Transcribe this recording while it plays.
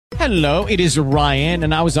Hello, it is Ryan,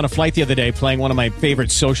 and I was on a flight the other day playing one of my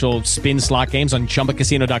favorite social spin slot games on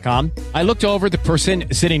ChumbaCasino.com. I looked over at the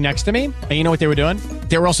person sitting next to me, and you know what they were doing?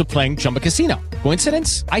 They were also playing Chumba Casino.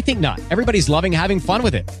 Coincidence? I think not. Everybody's loving having fun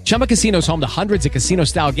with it. Chumba Casino is home to hundreds of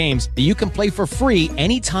casino-style games that you can play for free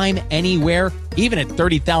anytime, anywhere, even at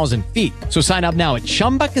 30,000 feet. So sign up now at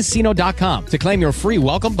ChumbaCasino.com to claim your free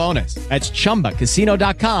welcome bonus. That's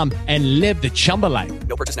ChumbaCasino.com and live the Chumba life.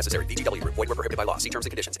 No purchase necessary. VGW. Void were prohibited by law. See terms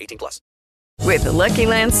and conditions. 18+. With the Lucky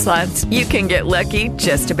Land Slots, you can get lucky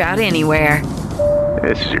just about anywhere.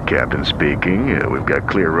 This is your captain speaking. We've got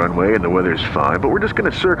clear runway and the weather's fine, but we're just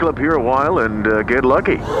going to circle up here a while and get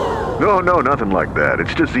lucky. No, nothing like that.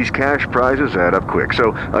 It's just these cash prizes add up quick.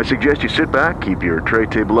 So I suggest you sit back, keep your tray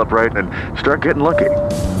table upright, and start getting lucky.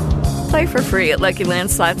 Play for free at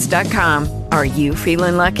LuckyLandSlots.com. Are you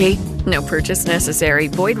feeling lucky? No purchase necessary.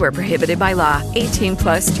 Void where prohibited by law.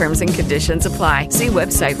 18+ terms and conditions apply. See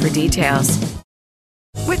website for details.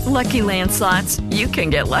 With Lucky Land Slots, you can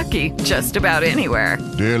get lucky just about anywhere.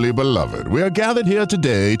 Dearly beloved, we are gathered here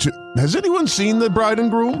today to... Has anyone seen the bride and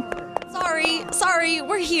groom? Sorry,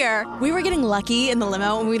 we're here. We were getting lucky in the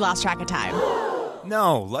limo and we lost track of time.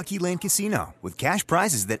 No, Lucky Land Casino, with cash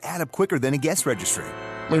prizes that add up quicker than a guest registry.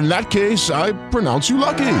 In that case, I pronounce you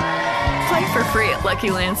lucky. Play for free at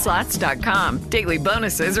LuckyLandSlots.com. Daily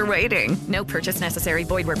bonuses are waiting. No purchase necessary.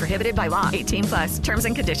 Void where prohibited by law. 18+. Terms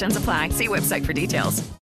and conditions apply. See website for details.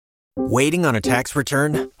 Waiting on a tax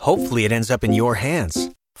return? Hopefully it ends up in your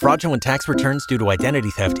hands. Fraudulent tax returns due to identity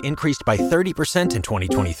theft increased by 30% in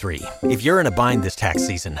 2023. If you're in a bind this tax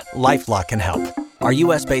season, LifeLock can help. Our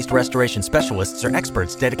U.S.-based restoration specialists are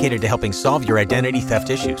experts dedicated to helping solve your identity theft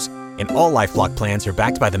issues. And all LifeLock plans are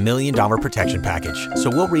backed by the $1 Million Protection Package. So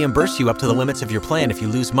we'll reimburse you up to the limits of your plan if you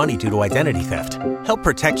lose money due to identity theft. Help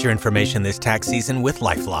protect your information this tax season with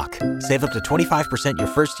LifeLock. Save up to 25% your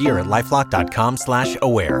first year at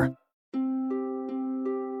LifeLock.com/aware.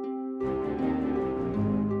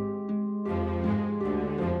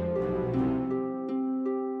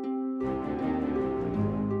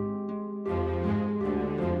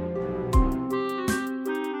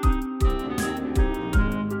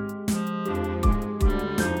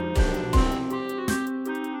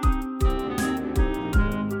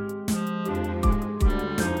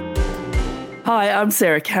 Hi, I'm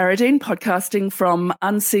Sarah Carradine, podcasting from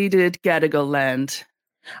unceded Gadigal land.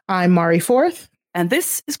 I'm Mari Forth. And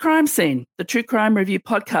this is Crime Scene, the true crime review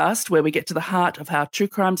podcast where we get to the heart of how true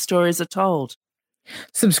crime stories are told.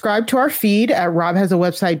 Subscribe to our feed at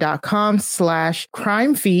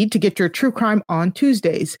robhasawebsite.com/crime feed to get your true crime on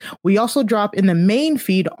Tuesdays. We also drop in the main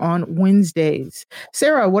feed on Wednesdays.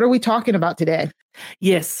 Sarah, what are we talking about today?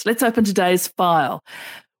 Yes, let's open today's file.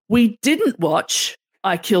 We didn't watch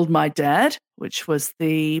I Killed My Dad, which was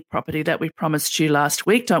the property that we promised you last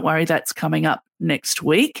week. Don't worry, that's coming up next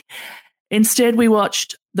week. Instead, we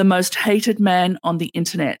watched The Most Hated Man on the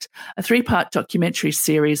Internet, a 3-part documentary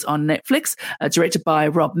series on Netflix, directed by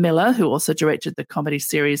Rob Miller, who also directed the comedy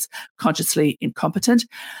series Consciously Incompetent.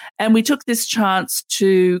 And we took this chance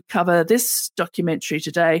to cover this documentary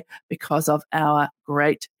today because of our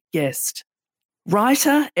great guest.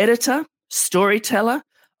 Writer, editor, storyteller,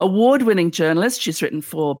 award-winning journalist. She's written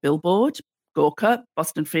for Billboard, Gawker,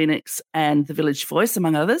 Boston Phoenix, and The Village Voice,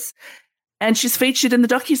 among others. And she's featured in the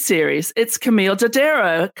docuseries. It's Camille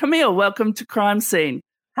Dodaro. Camille, welcome to Crime Scene.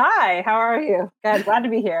 Hi, how are you? Good, glad to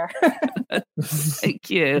be here. Thank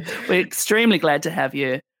you. We're extremely glad to have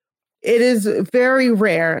you. It is very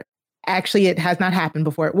rare. Actually, it has not happened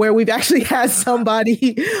before, where we've actually had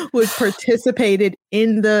somebody who has participated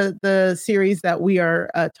in the series that we are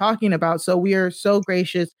talking about. So we are so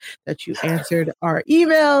gracious that you answered our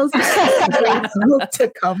emails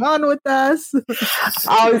to come on with us.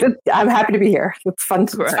 I'm happy to be here. It's fun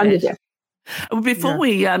to do. Before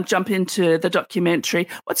we jump into the documentary,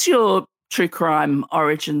 what's your true crime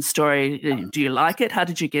origin story? Do you like it? How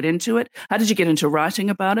did you get into it? How did you get into writing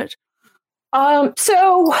about it?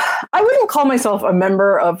 So I wouldn't call myself a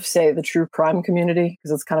member of, say, the true crime community,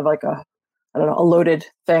 because it's kind of like a loaded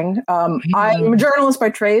thing. I'm a journalist by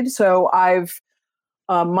trade, so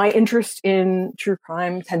my interest in true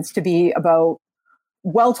crime tends to be about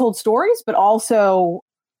well-told stories, but also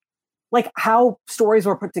like how stories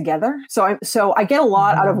were put together. So I get a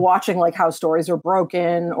lot out of watching like how stories are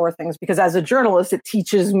broken or things, because as a journalist, it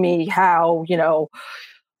teaches me how the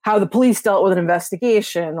police dealt with an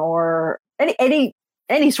investigation or any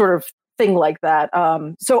sort of thing like that.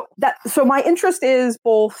 So my interest is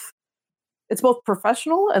both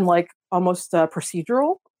professional and like almost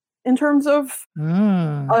procedural in terms of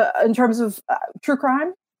true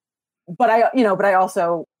crime. But I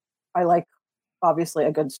like obviously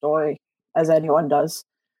a good story, as anyone does.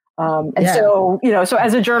 So, so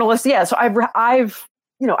as a journalist, so I've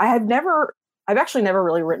actually never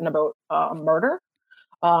really written about murder.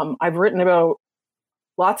 I've written about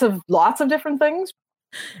lots of different things.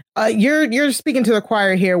 You're speaking to the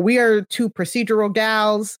choir here. We are two procedural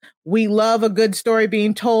gals. We love a good story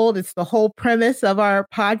being told. It's the whole premise of our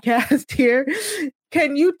podcast here.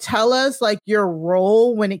 Can you tell us like your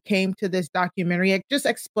role when it came to this documentary? Just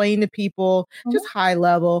explain to people, just high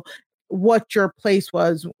level, what your place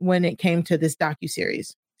was when it came to this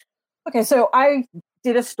docuseries. Okay, so I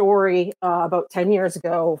did a story about 10 years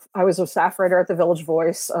ago. I was a staff writer at the Village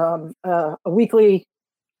Voice, a weekly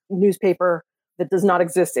newspaper that does not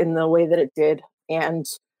exist in the way that it did, and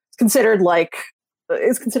it's considered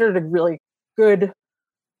a really good,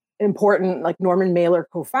 important. Like Norman Mailer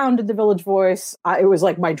co-founded the Village Voice. It was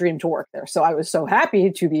like my dream to work there, so I was so happy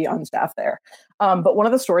to be on staff there. But one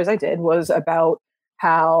of the stories I did was about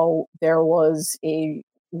how there was a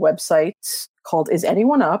website called Is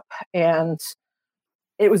Anyone Up? And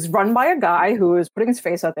it was run by a guy who was putting his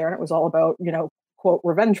face out there, and it was all about, quote,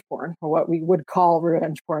 revenge porn, or what we would call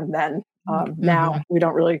revenge porn then. Now we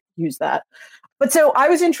don't really use that. But so I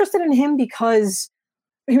was interested in him because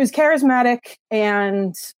he was charismatic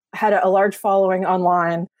and had a large following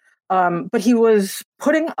online. But he was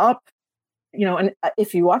putting up, and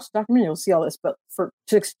if you watch the documentary, you'll see all this, but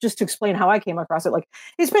just to explain how I came across it, like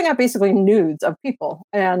he's putting up basically nudes of people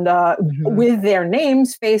and with their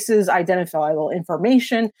names, faces, identifiable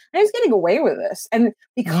information, and he's getting away with this. And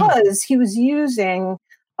because he was using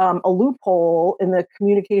a loophole in the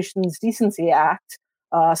Communications Decency Act,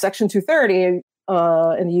 Section 230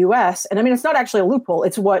 in the US, and I mean, it's not actually a loophole.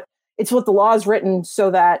 It's what the law is written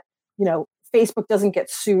so that, Facebook doesn't get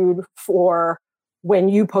sued for when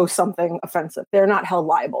you post something offensive. They're not held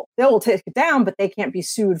liable. They will take it down, but they can't be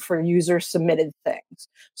sued for user submitted things.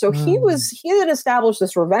 So he had established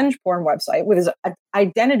this revenge porn website with his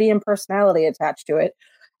identity and personality attached to it,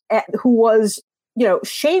 who was,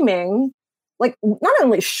 shaming, like not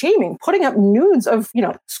only shaming, putting up nudes of,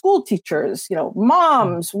 school teachers,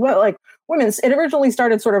 moms, like women. It originally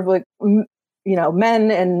started sort of like,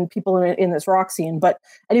 men and people in this rock scene. But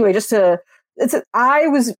anyway, I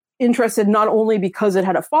was interested not only because it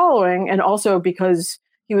had a following and also because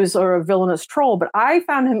he was a villainous troll, but I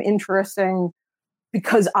found him interesting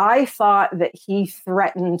because I thought that he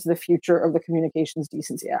threatened the future of the Communications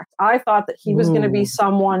Decency Act. I thought that he was going to be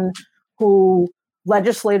someone who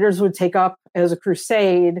legislators would take up as a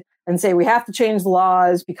crusade and say, we have to change the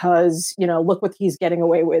laws because, look what he's getting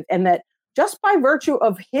away with. And that just by virtue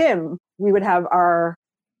of him, we would have our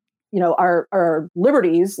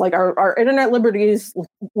liberties, like our internet liberties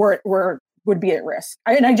would be at risk.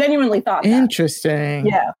 I genuinely thought that. Interesting.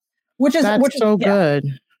 Yeah. Which is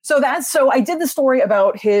good. So I did the story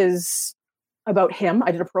about him.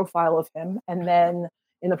 I did a profile of him. And then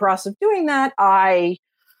in the process of doing that,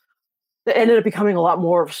 it ended up becoming a lot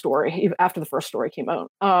more of a story after the first story came out,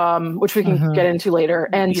 which we can get into later.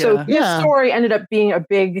 And so this story ended up being a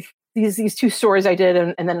big, these two stories I did,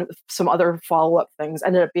 and then some other follow-up things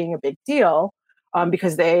ended up being a big deal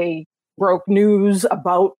because they broke news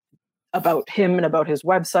about him and about his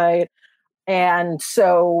website. And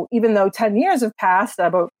so even though 10 years have passed,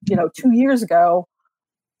 about 2 years ago,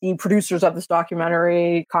 the producers of this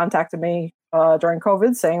documentary contacted me during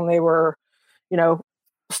COVID saying they were,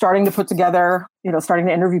 starting to put together, starting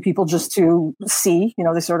to interview people just to see,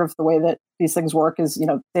 the way that these things work is,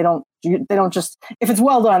 they don't just, if it's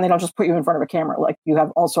well done, they don't just put you in front of a camera. Like you have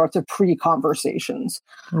all sorts of pre-conversations.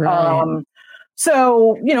 Right.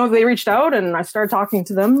 So, they reached out and I started talking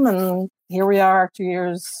to them, and here we are 2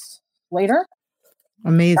 years later.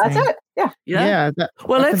 Amazing. That's it. Yeah.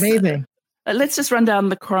 That's amazing. Let's just run down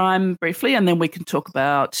the crime briefly, and then we can talk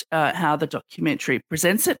about how the documentary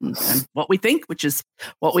presents it and what we think, which is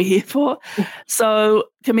what we're here for. So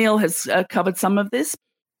Camille has covered some of this.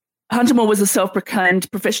 Hunter Moore was a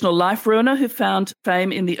self-proclaimed professional life ruiner who found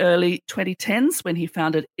fame in the early 2010s when he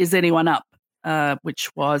founded Is Anyone Up?, which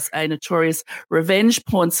was a notorious revenge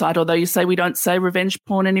porn site. Although you say we don't say revenge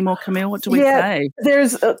porn anymore, Camille, what do we say?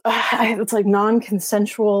 There's it's like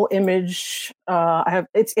non-consensual image.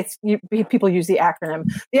 People use the acronym.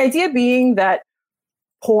 The idea being that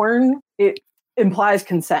porn, it implies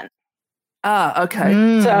consent. Ah,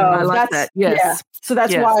 okay. So I like that. Yes. Yeah. So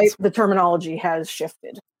that's why the terminology has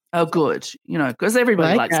shifted. Oh, good. Because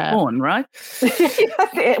everybody likes porn, right?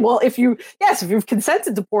 Well, if you've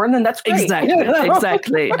consented to porn, then that's great.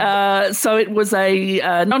 Exactly. So it was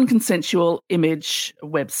a non-consensual image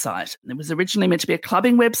website. It was originally meant to be a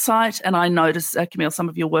clubbing website, and I noticed, Camille, some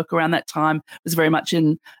of your work around that time was very much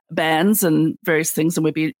in bands and various things, and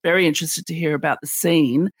we'd be very interested to hear about the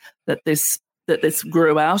scene that this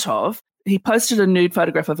grew out of. He posted a nude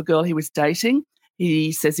photograph of a girl he was dating.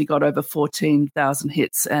 He says he got over 14,000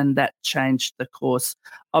 hits, and that changed the course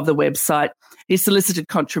of the website. He solicited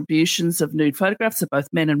contributions of nude photographs of both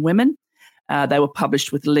men and women. They were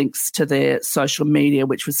published with links to their social media,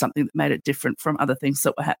 which was something that made it different from other things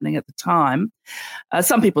that were happening at the time.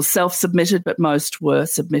 Some people self-submitted, but most were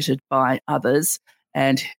submitted by others,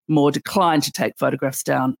 and Moore declined to take photographs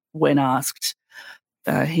down when asked.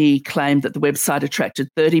 He claimed that the website attracted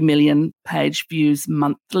 30 million page views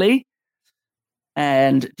monthly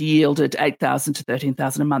and yielded $8,000 to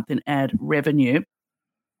 $13,000 a month in ad revenue.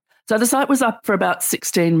 So the site was up for about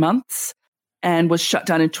 16 months and was shut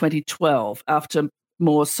down in 2012 after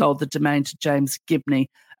Moore sold the domain to James Gibney,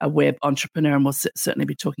 a web entrepreneur, and we'll certainly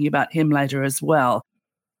be talking about him later as well.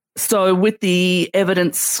 So with the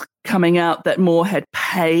evidence coming out that Moore had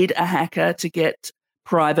paid a hacker to get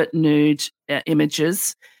private nude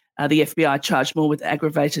images, the FBI charged Moore with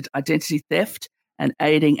aggravated identity theft and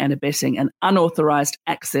aiding and abetting an unauthorized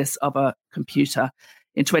access of a computer.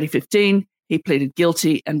 In 2015, he pleaded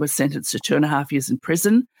guilty and was sentenced to 2.5 years in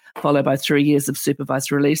prison, followed by 3 years of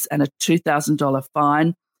supervised release and a $2,000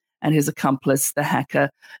 fine. And his accomplice, the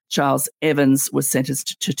hacker Charles Evans, was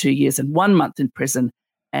sentenced to 2 years and 1 month in prison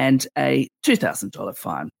and a $2,000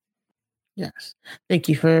 fine. Yes. Thank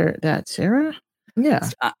you for that, Sarah. Yeah.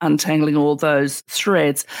 Untangling all those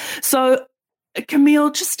threads. So,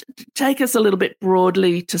 Camille, just take us a little bit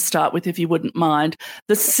broadly to start with, if you wouldn't mind,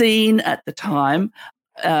 the scene at the time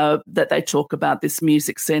that they talk about, this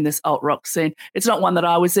music scene, this alt rock scene. It's not one that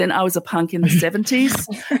I was in. I was a punk in the 70s.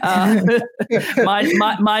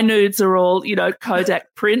 My nudes are all,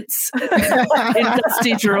 Kodak prints in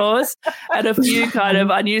dusty drawers, and a few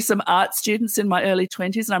I knew some art students in my early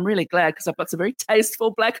 20s, and I'm really glad because I've got some very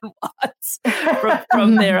tasteful black and whites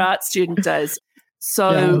from their art student days.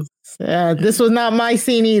 So this was not my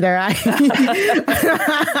scene either.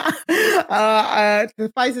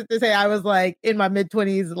 Suffice it to say, I was like in my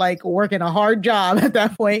mid-20s, like working a hard job at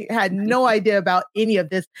that point, had no idea about any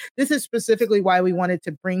of this. This is specifically why we wanted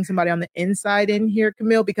to bring somebody on the inside in here,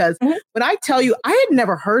 Camille, because when I tell you, I had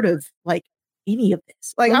never heard of like any of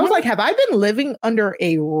this. Like I was like, have I been living under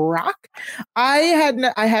a rock? I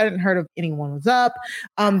hadn't heard of Anyone Was Up.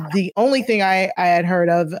 The only thing I had heard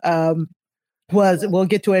of was, we'll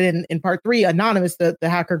get to it in part 3, Anonymous, the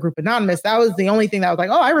hacker group Anonymous. That was the only thing that I was like,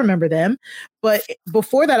 oh, I remember them. But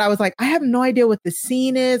before that, I was like, I have no idea what the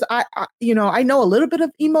scene is. I know a little bit of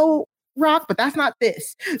emo rock, but that's not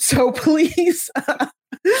this. So please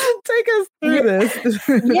take us through this.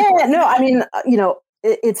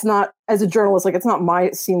 It's not, as a journalist, like it's not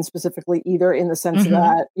my scene specifically either, in the sense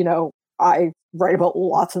that, I write about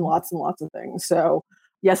lots and lots and lots of things. So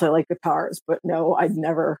yes, I like guitars, but no, I'd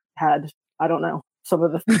never had, I don't know, some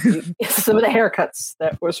of the haircuts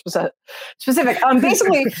that were specific.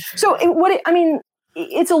 Basically, so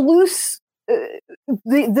it's a loose.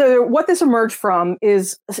 What this emerged from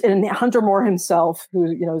is in Hunter Moore himself, who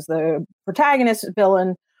is the protagonist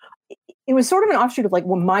villain. It was sort of an offshoot of like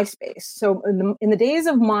MySpace. So in the days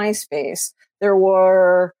of MySpace, there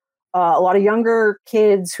were a lot of younger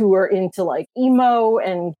kids who were into like emo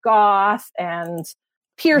and goth and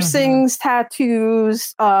piercings,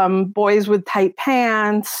 tattoos, boys with tight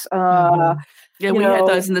pants. Yeah, we had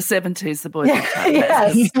those in the 70s, the boys with tight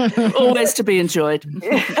pants. Always to be enjoyed.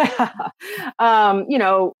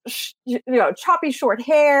 Choppy short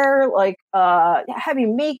hair, like heavy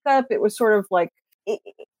makeup. It was sort of like,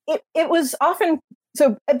 it was often,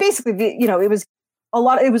 so basically, it was a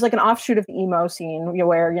lot, it was like an offshoot of the emo scene,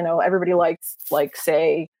 where, everybody liked, like,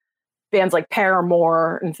 say, bands like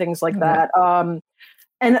Paramore and things like that.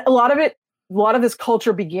 And a lot of this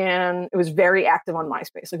culture began, it was very active on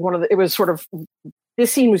MySpace. Like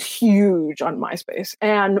this scene was huge on MySpace.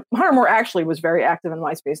 And Hunter Moore actually was very active in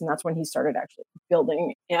MySpace, and that's when he started actually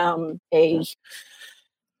building a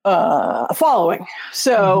following.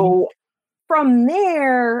 So from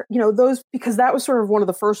there, because that was sort of one of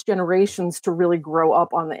the first generations to really grow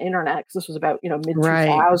up on the internet, because this was about, mid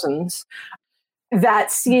 2000s.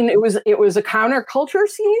 That scene, it was a counterculture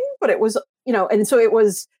scene, but it was, and so it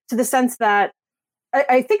was, to the sense that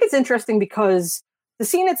I think it's interesting because the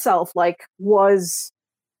scene itself, like, was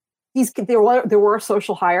there were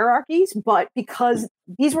social hierarchies, but because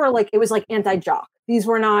these were like, it was like anti-jock. These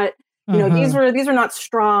were not, you know, these are not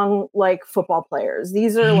strong like football players.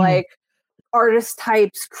 These are like artist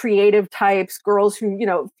types, creative types, girls who, you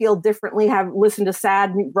know, feel differently, have listened to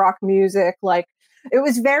sad rock music. Like it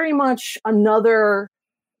was very much another,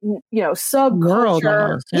 you know, subculture.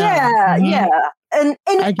 Almost, yeah. And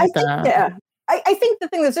I get that. I think the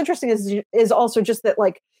thing that's interesting is also just that,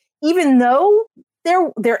 like, even though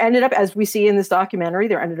there ended up, as we see in this documentary,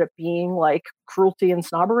 there ended up being like cruelty and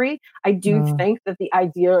snobbery. I do think that the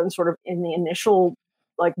idea and sort of in the initial,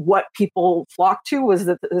 like what people flocked to was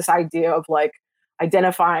that this idea of like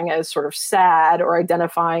identifying as sort of sad or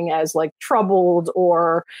identifying as like troubled,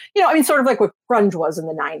 or, you know, I mean, sort of like what grunge was in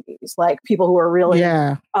the 90s, like people who were really,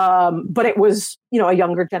 but it was, you know, a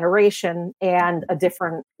younger generation and a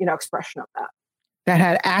different, you know, expression of that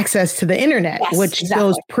had access to the internet, which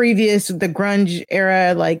those previous, the grunge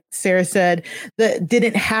era, like Sarah said, that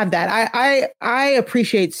didn't have that. I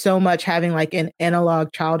appreciate so much having like an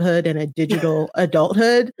analog childhood and a digital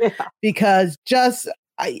adulthood, because just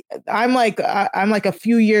I'm like a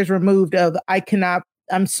few years removed of,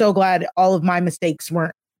 I'm so glad all of my mistakes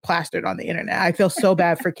weren't plastered on the internet. I feel so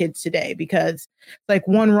bad for kids today, because like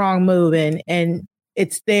one wrong move and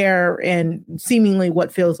it's there, and seemingly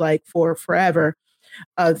what feels like for forever.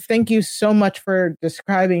 Thank you so much for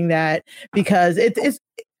describing that, because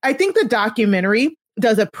I think the documentary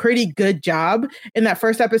does a pretty good job in that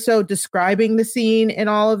first episode describing the scene and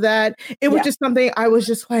all of that. It was just something I was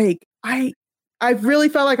just like, I really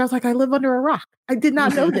felt like I was like, I live under a rock. I did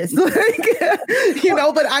not know this, like, you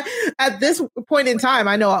know, but at this point in time,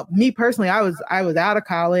 I know me personally, I was out of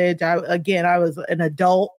college. I was an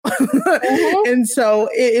adult. And so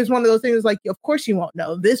it is one of those things like, of course you won't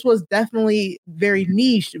know. This was definitely very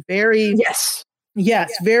niche, very,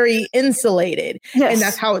 very insulated. Yes. And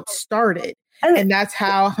that's how it started. And that's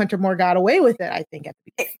how Hunter Moore got away with it, I think. At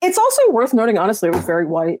the beginning. It's also worth noting, honestly, it was very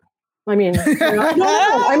white. I mean,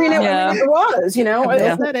 it was, you know.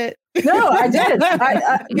 I said it. No, I did.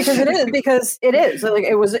 Because it is. Like,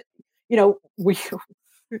 it was, you know,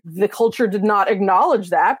 the culture did not acknowledge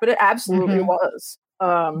that, but it absolutely was.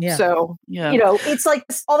 So, you know, it's like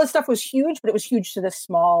all this stuff was huge, but it was huge to this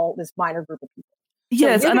minor group of people.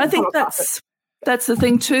 Yes, and I think that's the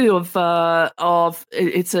thing too of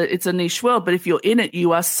it's a niche world, but if you're in it,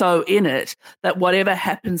 you are so in it that whatever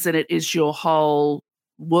happens in it is your whole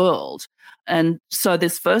world. And so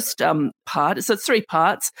this first part, so it's 3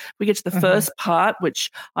 parts. We get to the first part,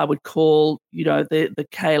 which I would call, you know, the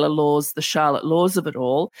Kayla Laws, the Charlotte Laws of it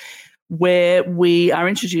all, where we are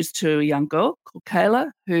introduced to a young girl called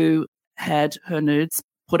Kayla who had her nudes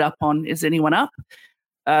put up on Is Anyone Up,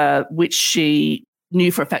 which she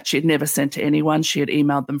knew for a fact she had never sent to anyone. She had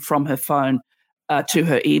emailed them from her phone to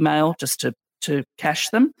her email just to cache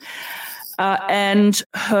them. And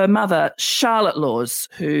her mother, Charlotte Laws,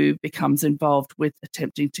 who becomes involved with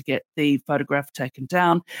attempting to get the photograph taken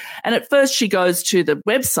down. And at first she goes to the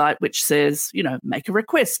website, which says, you know, make a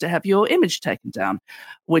request to have your image taken down,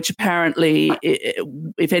 which apparently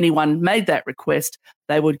if anyone made that request,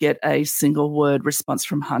 they would get a single word response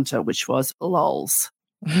from Hunter, which was lols.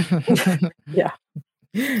 Yeah.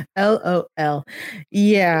 LOL.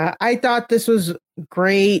 Yeah, I thought this was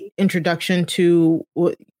great introduction to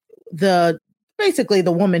basically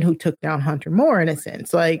the woman who took down Hunter Moore, in a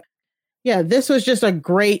sense. Like, yeah, this was just a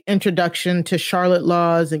great introduction to Charlotte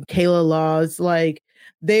Laws and Kayla Laws. Like,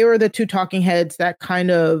 they were the 2 talking heads that kind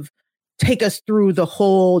of take us through the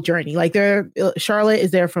whole journey. Like, Charlotte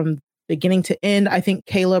is there from beginning to end. I think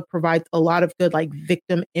Kayla provides a lot of good, like,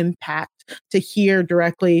 victim impact to hear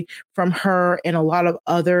directly from her and a lot of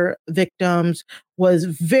other victims was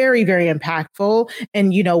very, very impactful.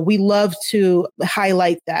 And, you know, we love to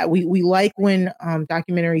highlight that. We like when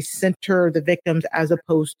documentaries center the victims as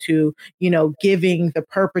opposed to, you know, giving the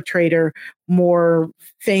perpetrator more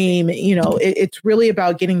fame. You know, it's really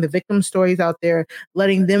about getting the victim stories out there,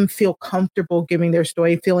 letting them feel comfortable giving their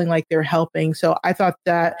story, feeling like they're helping. So I thought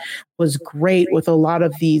that was great with a lot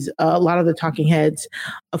of the talking heads.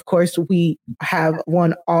 Of course, we have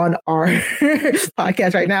one on our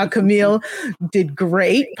podcast right now. Camille did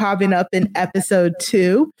great popping up in episode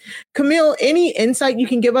 2. Camille, any insight you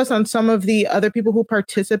can give us on some of the other people who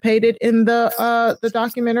participated in the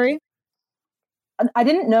documentary? I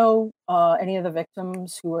didn't know any of the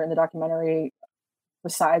victims who were in the documentary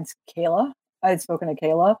besides Kayla. I had spoken to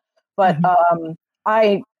Kayla, but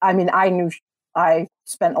I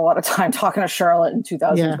spent a lot of time talking to Charlotte in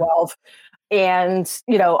 2012. And,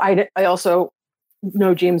 you know, I also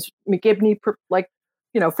know James McGibney, like,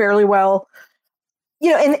 you know, fairly well,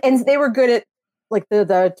 you know, and they were good at, like,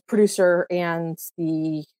 the producer and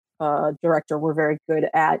the director were very good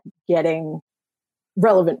at getting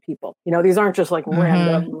relevant people. You know, these aren't just like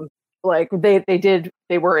random, like they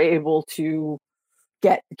were able to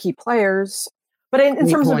get the key players. But in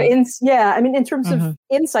terms of in terms of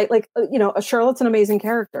insight, like Charlotte's an amazing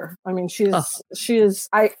character. I mean, she is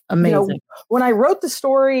amazing. When I wrote the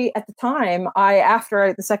story at the time,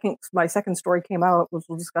 my second story came out, which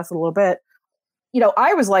we'll discuss in a little bit.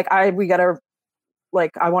 I was like, I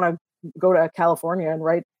want to go to California and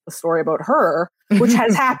write a story about her, which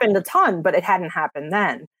has happened a ton, but it hadn't happened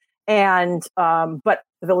then. And but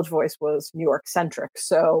The Village Voice was New York centric,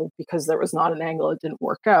 so because there was not an angle, it didn't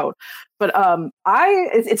work out. But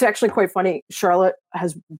it's actually quite funny. Charlotte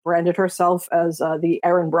has branded herself as the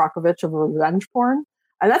Erin Brockovich of revenge porn,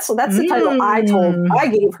 and that's the title I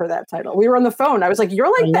gave her that title. We were on the phone. I was like,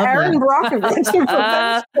 "You're like the Erin Brockovich of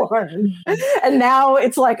revenge porn," and now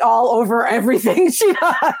it's like all over everything she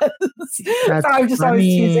does. So I'm just always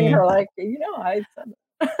teasing her, like, I said that.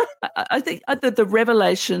 I think the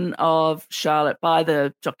revelation of Charlotte by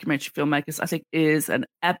the documentary filmmakers, I think, is an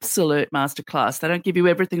absolute masterclass. They don't give you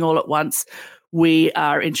everything all at once. We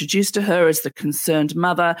are introduced to her as the concerned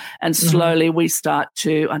mother, and slowly we start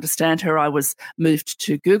to understand her. I was moved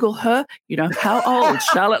to Google her, how old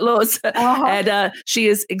Charlotte Laws, and she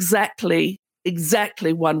is exactly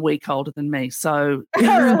 1 week older than me. So,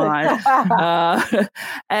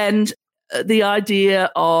 and the idea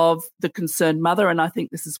of the concerned mother, and I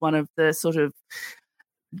think this is one of the sort of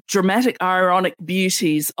dramatic, ironic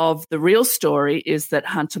beauties of the real story, is that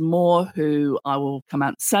Hunter Moore, who I will come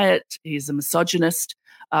out and say it, he's a misogynist.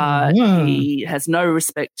 He has no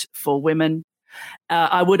respect for women.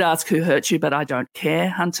 I would ask who hurt you, but I don't care,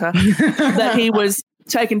 Hunter. That he was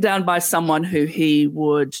taken down by someone who he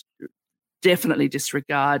would definitely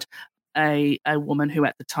disregard. A woman who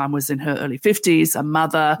at the time was in her early 50s, a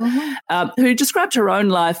mother, who described her own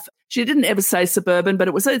life. She didn't ever say suburban, but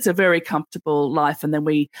it's a very comfortable life. And then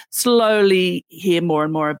we slowly hear more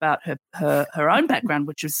and more about her own background,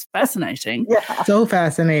 which is fascinating. Yeah. So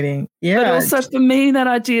fascinating. Yeah. But also for me, that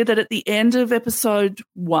idea that at the end of episode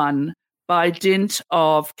 1, by dint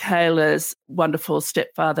of Kayla's wonderful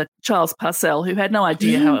stepfather, Charles Parcell, who had no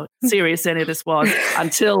idea how serious any of this was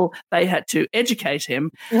until they had to educate him,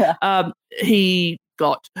 he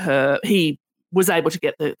was able to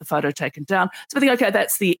get the photo taken down. So I think, okay,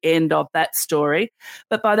 that's the end of that story.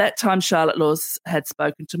 But by that time, Charlotte Laws had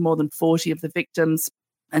spoken to more than 40 of the victims,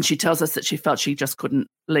 and she tells us that she felt she just couldn't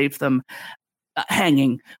leave them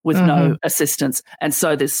hanging with no assistance. And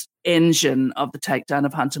so this engine of the takedown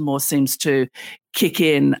of Hunter Moore seems to kick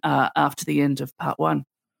in after the end of part 1.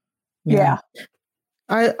 Yeah.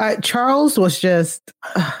 Charles was just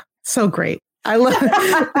so great. I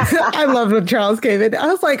love when Charles came in. I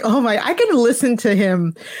was like, oh my, I can listen to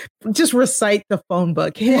him just recite the phone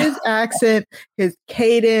book. His accent, his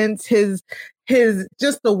cadence, his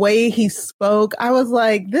just the way he spoke. I was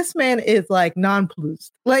like, this man is like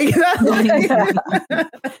nonplussed. Like,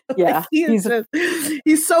 yeah, he's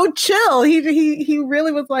so chill. He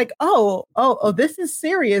really was like, oh, this is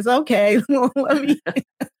serious. Okay, let me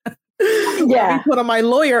put on my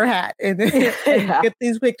lawyer hat and get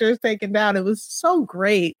these pictures taken down. It was so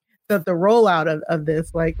great that the rollout of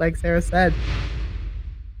this, like Sarah said.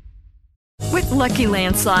 With Lucky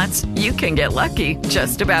Land Slots, you can get lucky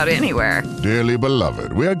just about anywhere. Dearly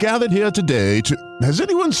beloved, we are gathered here today to... Has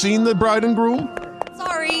anyone seen the bride and groom?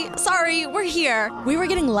 Sorry, we're here. We were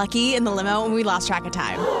getting lucky in the limo and we lost track of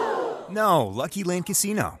time. No, Lucky Land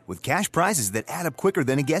Casino, with cash prizes that add up quicker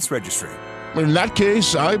than a guest registry. In that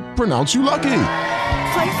case, I pronounce you lucky.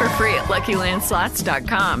 Play for free at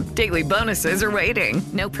LuckyLandSlots.com. Daily bonuses are waiting.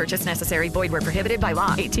 No purchase necessary. Void where prohibited by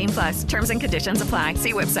law. 18+. Terms and conditions apply.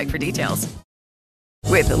 See website for details.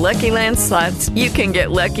 With the Lucky Land Slots, you can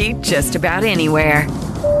get lucky just about anywhere.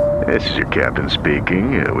 This is your captain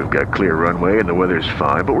speaking. We've got clear runway and the weather's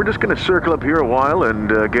fine, but we're just going to circle up here a while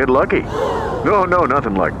and get lucky. No,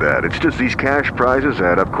 nothing like that. It's just these cash prizes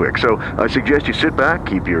add up quick. So I suggest you sit back,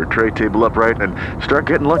 keep your tray table upright, and start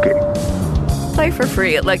getting lucky. Play for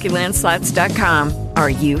free at LuckyLandSlots.com. Are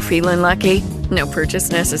you feeling lucky? No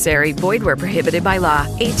purchase necessary. Void where prohibited by law.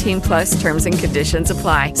 18+ terms and conditions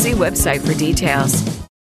apply. See website for details.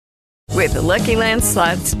 With the Lucky Land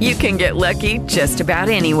Slots, you can get lucky just about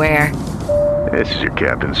anywhere. This is your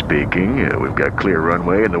captain speaking. We've got clear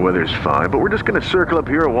runway and the weather's fine, but we're just going to circle up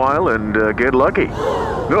here a while and get lucky.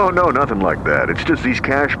 No, nothing like that. It's just these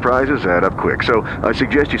cash prizes add up quick. So I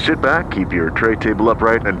suggest you sit back, keep your tray table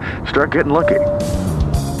upright, and start getting lucky.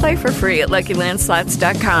 Play for free at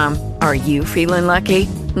LuckyLandSlots.com. Are you feeling lucky?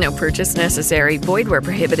 No purchase necessary. Void where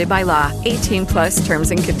prohibited by law. 18 plus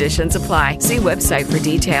terms and conditions apply. See website for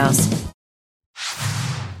details.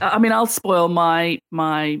 I mean, I'll spoil my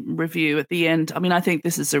review at the end. I mean, I think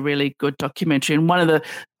this is a really good documentary. And one of the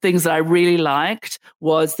things that I really liked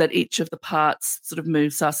was that each of the parts sort of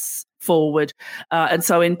moves us forward. And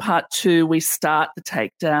so in part 2, we start the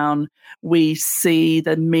takedown. We see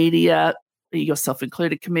the media, yourself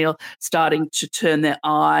included, Camille, starting to turn their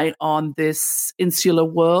eye on this insular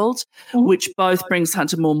world, which both brings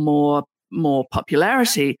Hunter Moore more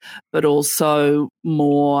popularity, but also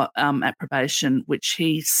more approbation, which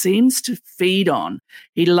he seems to feed on.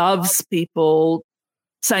 He loves people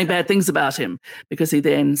saying bad things about him because he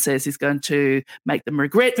then says he's going to make them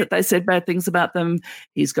regret that they said bad things about them.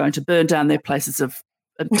 He's going to burn down their places of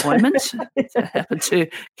employment, that happened to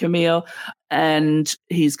Camille, and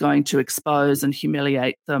he's going to expose and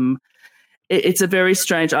humiliate them. It's a very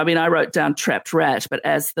strange, I mean, I wrote down trapped rat, but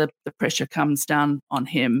as the pressure comes down on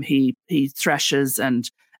him, he thrashes and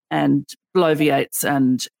bloviates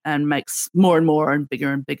and makes more and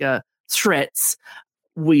bigger threats.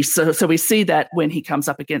 So we see that when he comes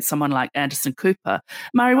up against someone like Anderson Cooper.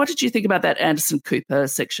 Mari, what did you think about that Anderson Cooper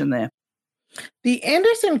section there? The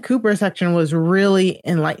Anderson Cooper section was really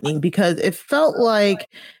enlightening because it felt like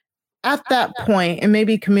at that point, and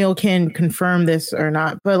maybe Camille can confirm this or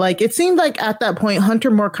not, but like it seemed like at that point, Hunter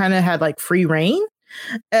Moore kind of had like free reign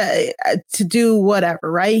to do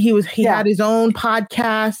whatever, right? He had his own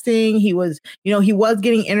podcasting. He was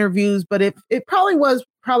getting interviews, but it probably was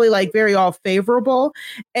like very all favorable.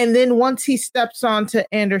 And then once he steps on to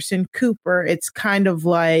Anderson Cooper, it's kind of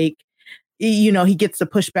like, he gets the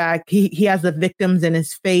pushback. He has the victims in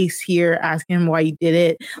his face here asking him why he did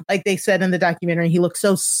it. Like they said in the documentary, he looks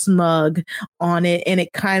so smug on it. And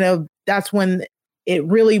that's when it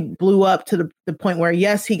really blew up to the point where,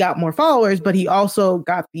 yes, he got more followers, but he also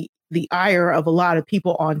got the ire of a lot of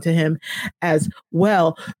people onto him as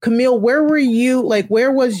well. Camille, where were you? Like,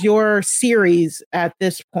 where was your series at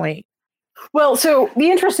this point? Well, so the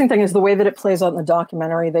interesting thing is the way that it plays out in the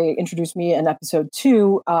documentary. They introduced me in episode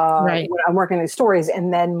 2 when I'm working these stories,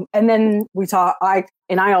 and then we talk. I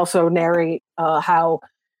also narrate how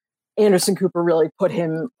Anderson Cooper really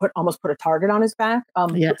almost put a target on his back.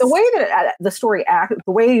 Yes. The way that the story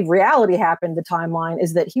the way reality happened, the timeline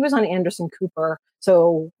is that he was on Anderson Cooper.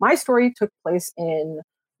 So my story took place in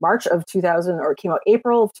March of 2000, or it came out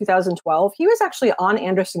April of 2012. He was actually on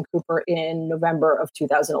Anderson Cooper in November of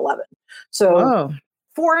 2011. So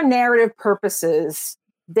for narrative purposes,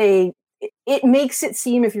 it makes it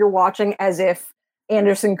seem, if you're watching, as if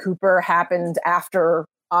Anderson Cooper happened after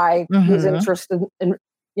I was interested in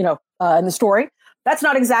the story. That's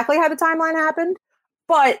not exactly how the timeline happened,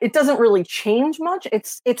 but it doesn't really change much.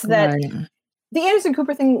 It's that the Anderson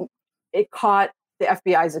Cooper thing, it caught the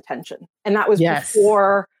FBI's attention. And that was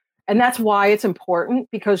before, and that's why it's important,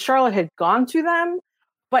 because Charlotte had gone to them,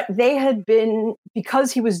 but they had been,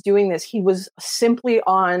 because he was doing this, he was simply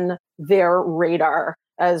on their radar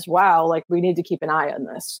as, wow, like we need to keep an eye on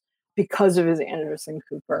this because of his Anderson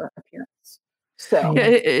Cooper appearance. So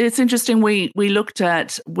it's interesting. We looked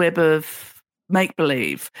at Web of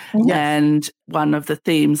Make-Believe, and one of the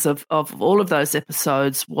themes of all of those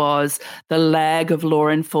episodes was the lag of law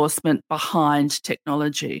enforcement behind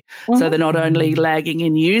technology. So they're not only lagging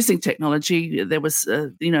in using technology, there was,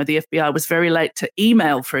 the FBI was very late to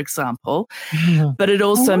email, for example, but it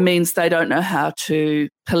also means they don't know how to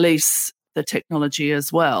police the technology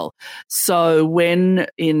as well. So when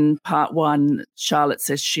in part 1, Charlotte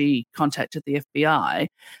says she contacted the FBI,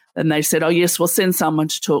 and they said, oh, yes, we'll send someone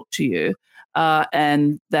to talk to you.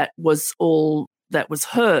 And that was all that was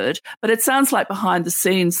heard. But it sounds like behind the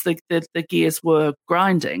scenes, the gears were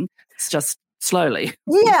grinding. It's just slowly.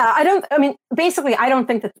 Yeah, I don't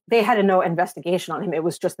think that they had no investigation on him. It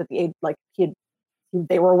was just that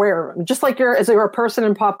they were aware of him. Just like as you're a person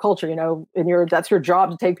in pop culture, and that's your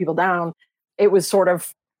job to take people down. It was sort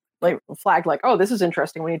of like flagged like, oh, this is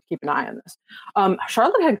interesting. We need to keep an eye on this.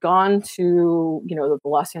 Charlotte had gone to, the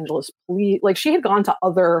Los Angeles police, like she had gone to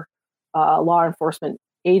other law enforcement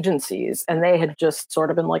agencies, and they had just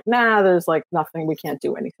sort of been like, nah, there's like nothing, we can't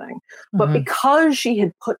do anything. But because she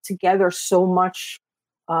had put together so much,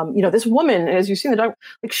 this woman, as you see in the doc,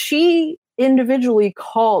 like she individually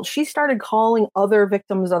started calling other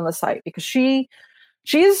victims on the site, because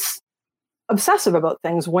she's obsessive about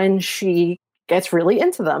things when she gets really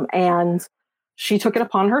into them. And she took it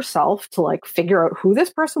upon herself to like figure out who this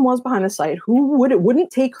person was behind the site, who wouldn't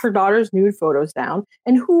take her daughter's nude photos down,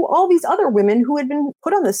 and who all these other women who had been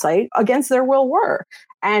put on the site against their will were.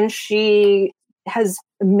 And she has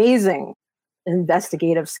amazing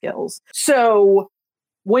investigative skills. So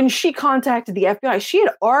when she contacted the FBI, she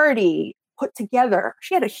had already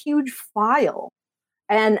she had a huge file.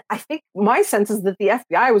 And I think my sense is that the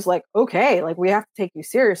FBI was like, okay, like we have to take you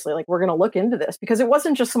seriously. Like we're going to look into this, because it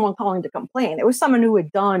wasn't just someone calling to complain. It was someone who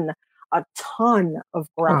had done a ton of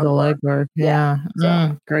groundwork. Yeah.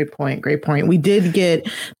 Great point. We did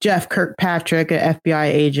get Jeff Kirkpatrick, an FBI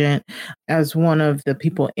agent, as one of the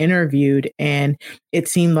people interviewed. And it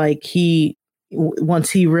seemed like once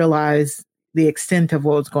he realized the extent of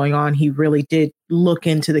what was going on, he really did look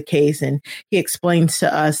into the case. And he explains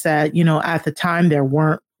to us that, at the time there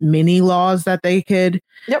weren't many laws that they could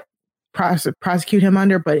prosecute him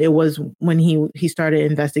under, but it was when he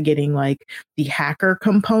started investigating like the hacker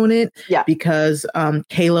component, because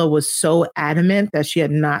Kayla was so adamant that she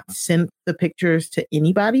had not sent the pictures to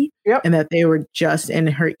anybody, and that they were just in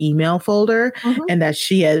her email folder, and that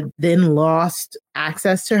she had then lost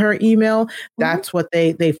access to her email. That's what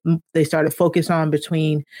they started focus on,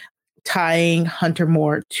 between tying Hunter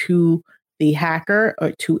Moore to the hacker,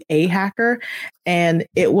 or to a hacker. And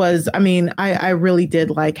it was, I really did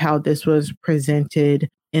like how this was presented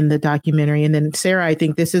in the documentary. And then Sarah, I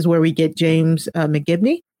think this is where we get James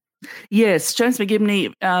McGibney. Yes, James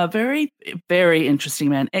McGibney, very, very interesting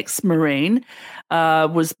man, ex-Marine,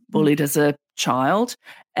 was bullied as a child.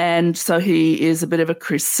 And so he is a bit of a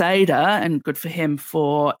crusader, and good for him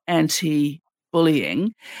for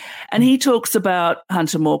anti-bullying. And he talks about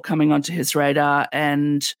Hunter Moore coming onto his radar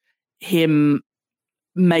and him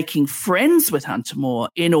making friends with Hunter Moore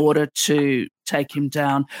in order to take him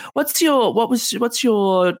down. What's your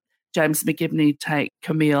James McGibney take,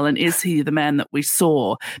 Camille? And is he the man that we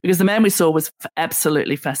saw? Because the man we saw was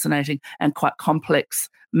absolutely fascinating and quite complex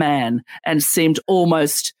man, and seemed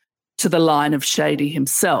almost to the line of shady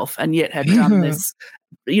himself, and yet had done this.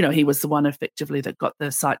 He was the one effectively that got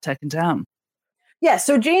the site taken down. Yeah.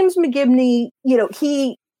 So James McGibney,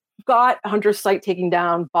 he got Hunter's site taken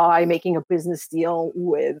down by making a business deal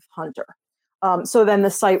with Hunter. So then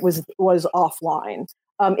the site was offline.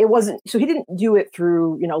 It wasn't, so he didn't do it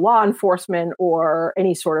through, law enforcement or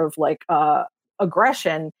any sort of like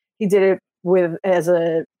aggression. He did it as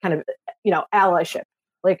a kind of, allyship.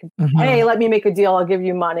 Like, hey, let me make a deal. I'll give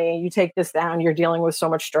you money. You take this down. You're dealing with so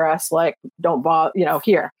much stress. Like, don't bother,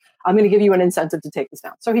 here, I'm going to give you an incentive to take this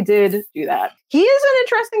down. So he did do that. He is an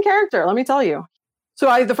interesting character, let me tell you.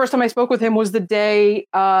 So the first time I spoke with him was the day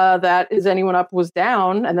that Is Anyone Up was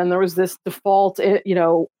down. And then there was this default,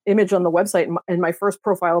 image on the website. And my first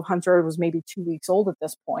profile of Hunter was maybe 2 weeks old at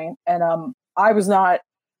this point. And I was not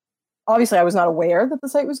aware that the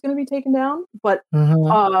site was going to be taken down. But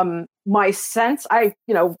my sense, I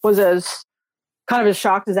was as kind of as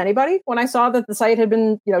shocked as anybody when I saw that the site had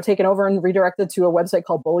been, taken over and redirected to a website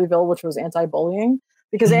called Bullyville, which was anti-bullying,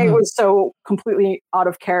 because A, it was so completely out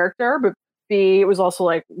of character, but B, it was also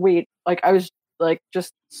like, wait, like I was like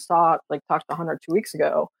just talked to Hunter 2 weeks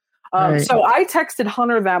ago. So I texted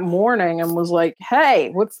Hunter that morning and was like, hey,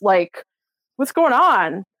 what's going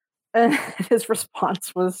on? And his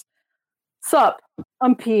response was, sup,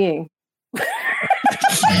 I'm peeing.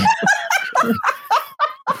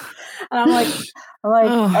 And I'm like,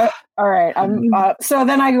 all right. So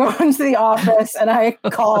then I go into the office and I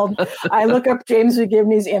look up James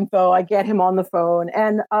McGibney's info. I get him on the phone.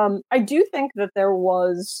 And I do think that there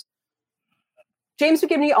was James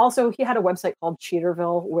McGibney. Also, he had a website called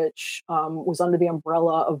Cheaterville, which was under the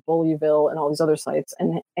umbrella of Bullyville and all these other sites.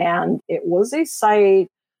 And it was a site.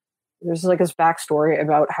 There's like this backstory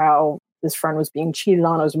about how this friend was being cheated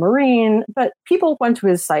on as a Marine, but people went to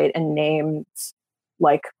his site and named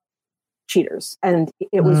like cheaters. And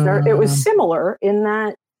it was similar in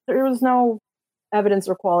that there was no evidence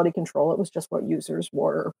or quality control. It was just what users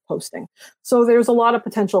were posting. So there's a lot of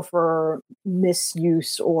potential for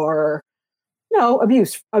misuse or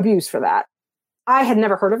abuse for that. I had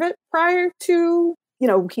never heard of it prior to,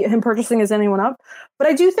 him purchasing Is Anyone Up? But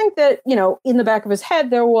I do think that, in the back of his head,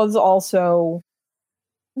 there was also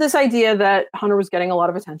this idea that Hunter was getting a lot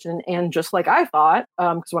of attention. And just like I thought,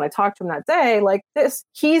 because when I talked to him that day,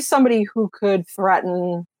 he's somebody who could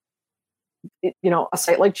threaten, a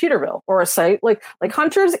site like Cheaterville, or a site like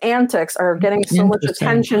Hunter's antics are getting so much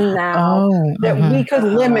attention now that we could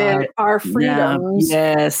limit our freedoms.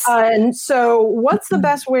 Yes. And so what's the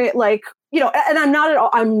best way, and I'm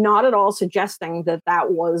not at all suggesting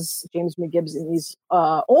that was James McGibney's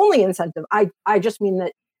only incentive. I just mean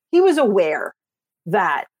that he was aware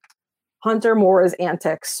that Hunter Moore's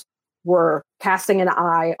antics were casting an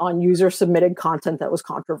eye on user-submitted content that was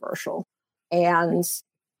controversial. And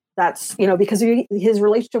that's, because his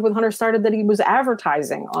relationship with Hunter started that he was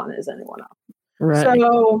advertising on Is Anyone Up? Right.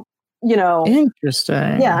 So you know,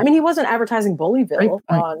 interesting. Yeah, I mean, he wasn't advertising Bullyville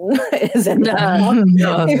on his end.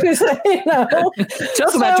 No. He was, you know,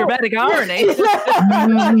 talk about dramatic irony.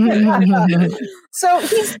 So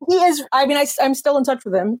he is. I mean, I'm still in touch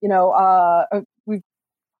with him. You know, we've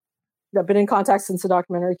been in contact since the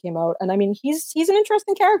documentary came out, and I mean, he's an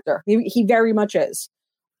interesting character. He very much is.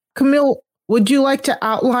 Camille, would you like to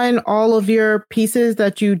outline all of your pieces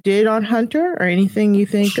that you did on Hunter, or anything you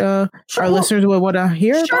think our listeners would want to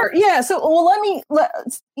hear? Sure. About? Yeah. So, well,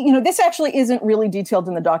 you know, this actually isn't really detailed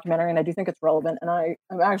in the documentary, and I do think it's relevant. And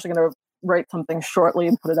I'm actually going to write something shortly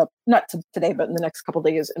and put it up, not today, but in the next couple of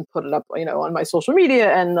days, and put it up, you know, on my social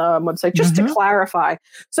media and website, just to clarify.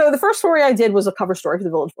 So the first story I did was a cover story for the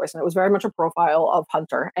Village Voice, and it was very much a profile of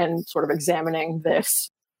Hunter and sort of examining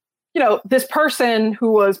this, you know, this person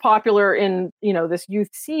who was popular in, you know, this youth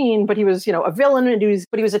scene, but he was, you know, a villain, and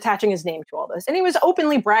but he was attaching his name to all this. And he was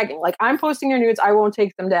openly bragging, like, I'm posting your nudes, I won't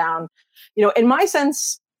take them down. You know, in my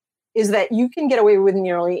sense is that you can get away with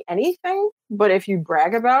nearly anything, but if you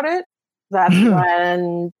brag about it, that's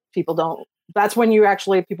when that's when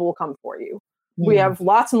people will come for you. We have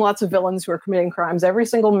lots and lots of villains who are committing crimes every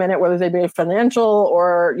single minute, whether they be financial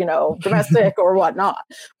or, you know, domestic or whatnot.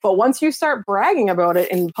 But once you start bragging about it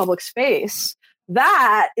in public space,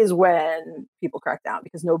 that is when people crack down,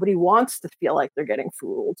 because nobody wants to feel like they're getting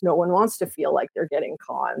fooled. No one wants to feel like they're getting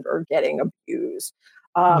conned or getting abused.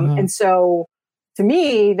 And so to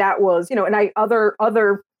me, that was, you know, and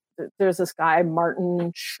there's this guy,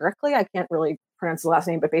 Martin Shkreli. I can't really pronounce the last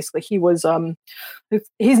name, but basically he was,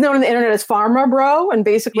 he's known on the internet as Pharma Bro. And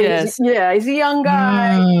basically, he's a young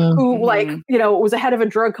guy who, like, you know, was the head of a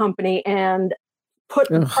drug company and put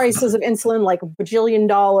prices of insulin like $1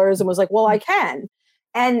 bajillion and was like, well, I can.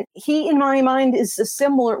 And he, in my mind,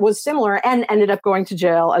 was similar and ended up going to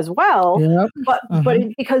jail as well. Yep. But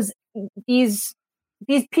because these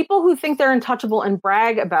people who think they're untouchable and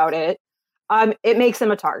brag about it, it makes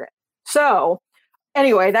them a target. So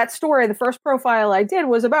anyway, that story, the first profile I did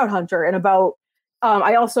was about Hunter, and about,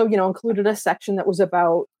 I also, you know, included a section that was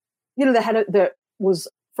about, you know, that was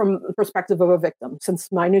from the perspective of a victim.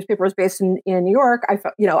 Since my newspaper is based in New York, I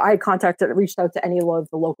reached out to any of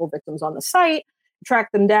the local victims on the site,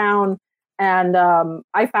 tracked them down, and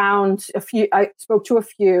I found a few, I spoke to a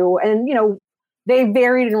few, and, you know, they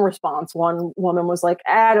varied in response. One woman was like,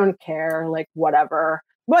 I don't care, like, whatever.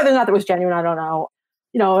 Whether or not that was genuine, I don't know.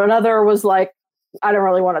 You know, another was like, I don't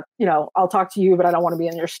really want to, you know, I'll talk to you, but I don't want to be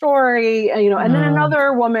in your story. And, you know, and then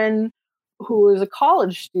another woman who was a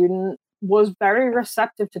college student was very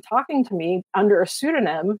receptive to talking to me under a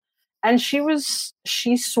pseudonym. And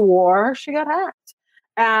she swore she got hacked.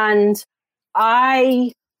 And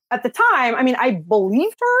at the time, I mean, I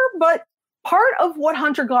believed her, but part of what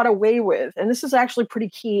Hunter got away with, and this is actually pretty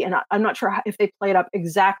key, and I'm not sure if they played up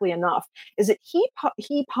exactly enough, is that he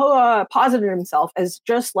posited himself as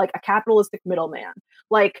just like a capitalistic middleman,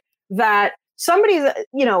 like that somebody that,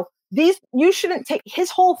 you know, you shouldn't take, his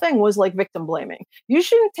whole thing was like victim blaming. You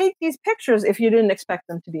shouldn't take these pictures if you didn't expect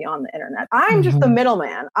them to be on the internet. I'm just the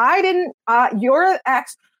middleman. I didn't, your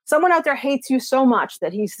ex, someone out there hates you so much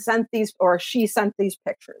that he sent these, or she sent these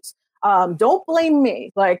pictures. Don't blame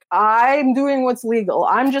me. Like, I'm doing what's legal.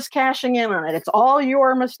 I'm just cashing in on it. It's all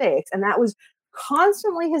your mistakes. And that was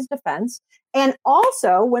constantly his defense. And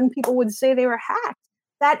also, when people would say they were hacked,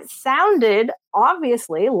 that sounded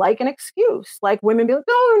obviously like an excuse. Like, women be like,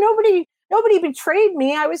 "Oh, nobody betrayed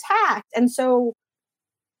me. I was hacked." And so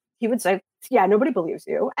he would say, "Yeah, nobody believes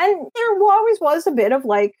you." And there always was a bit of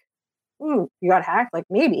like, "You got hacked?" Like,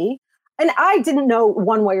 maybe. And I didn't know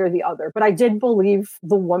one way or the other, but I did believe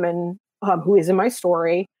the woman who is in my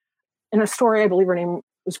story. In a story, I believe her name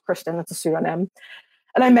was Kristen. That's a pseudonym.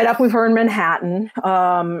 And I met up with her in Manhattan.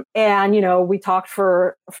 And, you know, we talked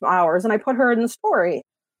for hours, and I put her in the story.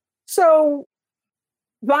 So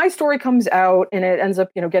my story comes out, and it ends up,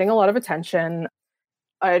 you know, getting a lot of attention.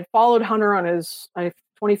 I had followed Hunter on his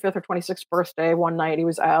 25th or 26th birthday. One night he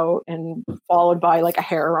was out, and followed by like a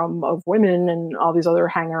harem of women and all these other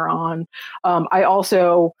hanger-on.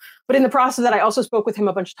 But in the process of that, I also spoke with him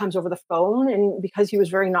a bunch of times over the phone. And because he was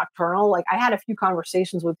very nocturnal, like, I had a few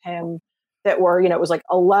conversations with him that were, you know, it was like,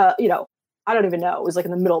 you know, I don't even know. It was like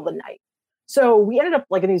in the middle of the night. So we ended up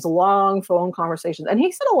like in these long phone conversations, and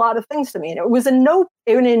he said a lot of things to me. And it was in no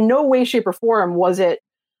way, shape, or form was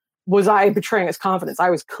I betraying his confidence. I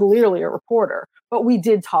was clearly a reporter, but we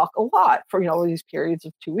did talk a lot for, you know, these periods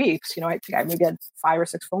of 2 weeks. You know, I think I maybe had 5 or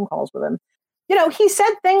 6 phone calls with him. You know, he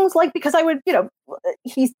said things like, because I would, you know,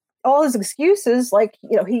 all his excuses, like,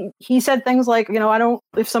 you know, he said things like, you know,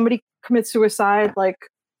 if somebody commits suicide, like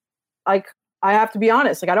I have to be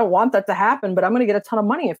honest. Like, I don't want that to happen, but I'm going to get a ton of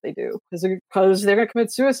money if they do, because they're going to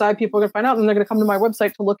commit suicide. People are going to find out, and they're going to come to my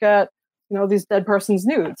website to look at, these dead person's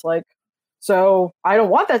nudes. Like, so I don't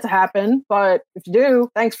want that to happen, but if you do,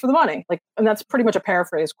 thanks for the money. Like, and that's pretty much a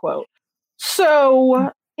paraphrase quote.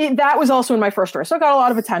 So that was also in my first story. So it got a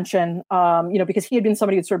lot of attention, because he had been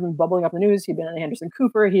somebody who'd sort of been bubbling up in the news. He'd been in Anderson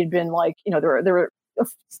Cooper. He had been like, there were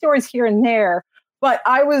stories here and there. But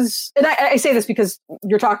I was, and I say this because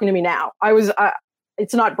you're talking to me now.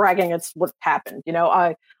 It's not bragging, it's what happened.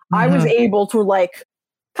 I was able to like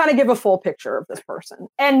kind of give a full picture of this person,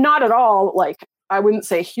 and not at all like, I wouldn't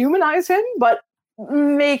say humanize him, but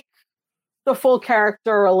make the full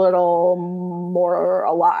character a little more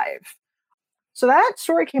alive. So that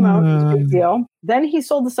story came out, it was a big deal. Then he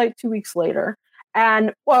sold the site 2 weeks later.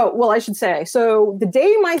 And well, I should say, so the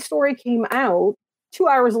day my story came out, 2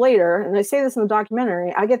 hours later, and I say this in the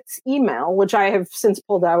documentary, I get this email, which I have since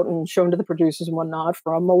pulled out and shown to the producers and whatnot,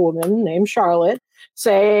 from a woman named Charlotte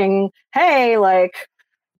saying, hey, like,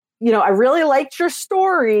 I really liked your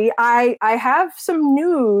story. I have some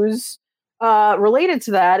news related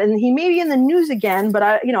to that, and he may be in the news again, but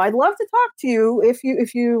I'd love to talk to you if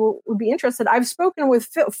you would be interested. I've spoken with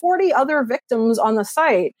 40 other victims on the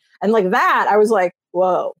site, and like that, I was like,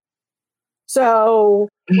 whoa. So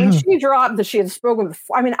when she dropped that she had spoken with,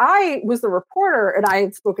 I was the reporter and I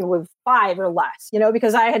had spoken with 5 or less,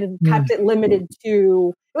 because I had kept it limited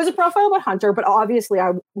to, it was a profile about Hunter, but obviously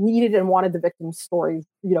I needed and wanted the victim's story,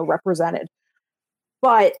 represented.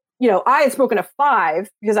 But, I had spoken to 5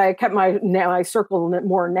 because I kept my circle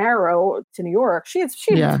more narrow to New York. She had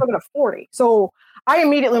spoken to 40. So I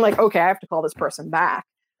immediately like, okay, I have to call this person back.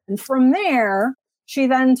 And from there, she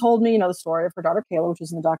then told me, the story of her daughter, Kayla, which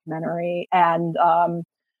is in the documentary, and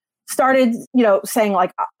started, saying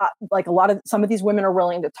like some of these women are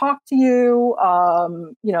willing to talk to you.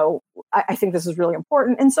 I think this is really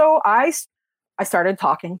important. And so I started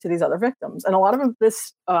talking to these other victims. And a lot of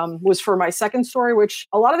this was for my second story, which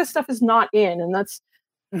a lot of this stuff is not in. And that's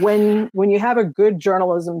when you have a good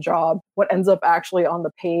journalism job, what ends up actually on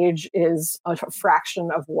the page is a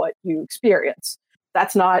fraction of what you experience.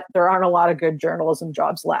 There aren't a lot of good journalism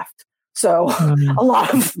jobs left. So a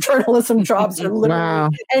lot of journalism jobs are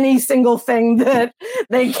literally any single thing that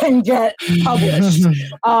they can get published.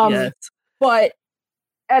 Yes. But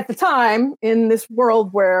at the time, in this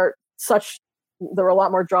world where there were a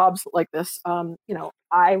lot more jobs like this,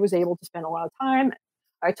 I was able to spend a lot of time.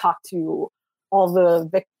 I talked to all the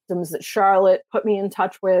victims that Charlotte put me in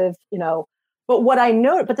touch with, But what I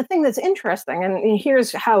know, but the thing that's interesting, and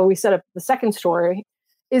here's how we set up the second story,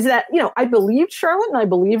 is that, I believed Charlotte and I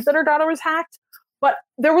believed that her daughter was hacked, but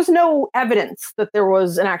there was no evidence that there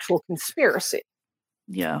was an actual conspiracy.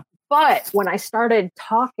 Yeah. But when I started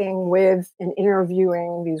talking with and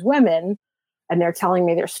interviewing these women, and they're telling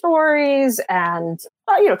me their stories and,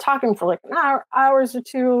 talking for like an hours or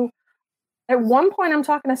two, at one point I'm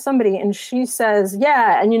talking to somebody and she says,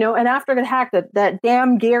 yeah. And, and after I got hacked, that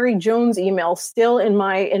damn Gary Jones email still in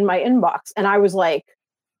my inbox. And I was like,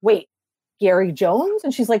 wait, Gary Jones?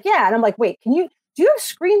 And she's like, yeah. And I'm like, wait, do you have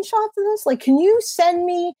screenshots of this? Like, can you send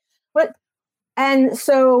me what? And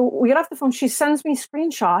so we get off the phone. She sends me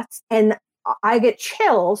screenshots and I get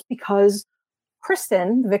chills because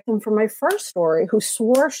Kristen, the victim from my first story, who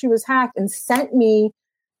swore she was hacked and sent me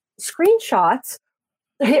screenshots,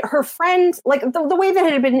 her friend, like the way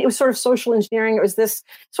that it was sort of social engineering. It was this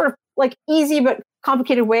sort of like easy but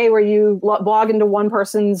complicated way where you log into one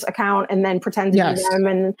person's account and then pretend to be them.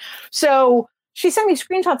 And so she sent me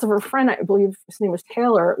screenshots of her friend. I believe his name was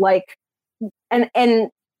Taylor. Like, and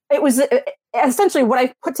it was essentially what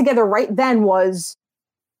I put together right then was,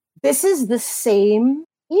 this is the same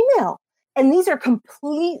email, and these are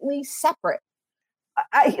completely separate.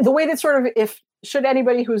 The way that sort of, should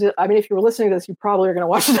anybody if you were listening to this, you probably are going to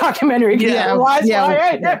watch the documentary.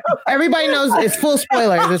 Everybody knows it's full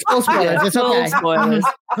spoilers. It's full spoilers. It's okay. Spoilers.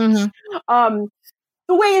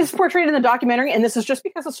 The way it's portrayed in the documentary, and this is just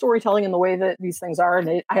because of storytelling and the way that these things are,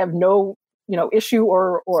 and I have no, issue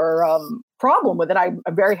or problem with it. I'm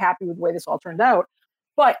very happy with the way this all turned out.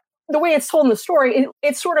 But the way it's told in the story,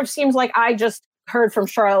 it sort of seems like I just heard from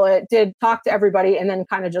Charlotte, did talk to everybody, and then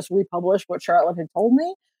kind of just republished what Charlotte had told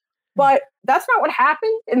me. But that's not what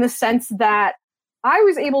happened, in the sense that I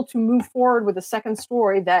was able to move forward with the second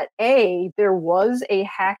story that there was an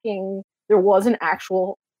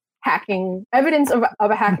actual hacking evidence of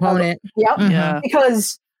a hack component. Yep. Yeah.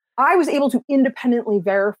 Because I was able to independently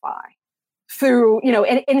verify through,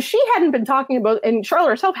 and she hadn't been talking about, and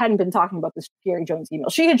Charlotte herself hadn't been talking about this Gary Jones email.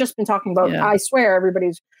 She had just been talking about, I swear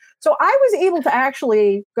everybody's. So I was able to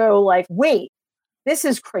actually go like, wait, this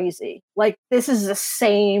is crazy. Like, this is the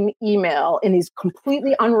same email in these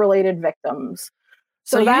completely unrelated victims.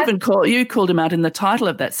 So you even called him out in the title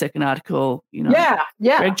of that second article. Yeah.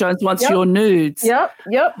 Greg Jones wants your nudes. Yep.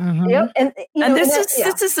 And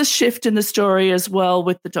this is a shift in the story as well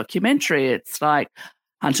with the documentary. It's like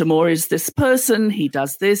Hunter Moore is this person. He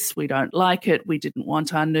does this. We don't like it. We didn't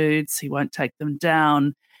want our nudes. He won't take them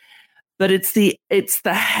down. But it's the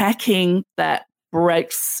hacking that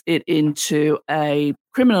breaks it into a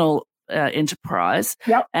criminal enterprise,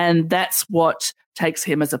 and that's what takes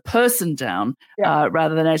him as a person down,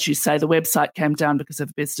 rather than, as you say, the website came down because of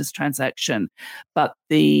a business transaction. But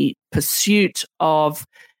the pursuit of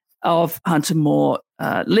Hunter Moore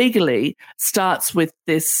legally starts with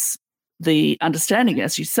the understanding,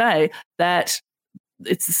 as you say, that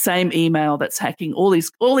it's the same email that's hacking. All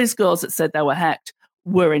these girls that said they were hacked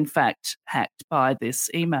were in fact hacked by this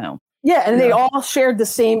email. Yeah, and they all shared the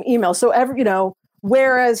same email. So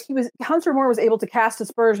whereas Hunter Moore was able to cast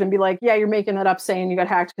aspersion and be like, yeah, you're making that up saying you got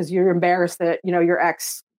hacked because you're embarrassed that, your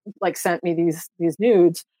ex sent me these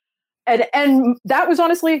nudes. And that was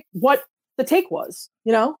honestly what the take was,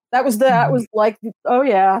 that was like, oh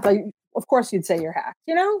yeah, of course you'd say you're hacked,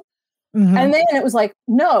 Mm-hmm. And then it was like,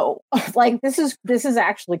 no, like this is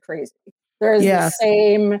actually crazy. There's the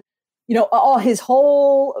same, all his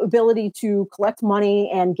whole ability to collect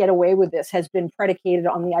money and get away with this has been predicated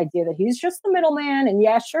on the idea that he's just the middleman. And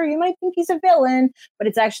yeah, sure, you might think he's a villain, but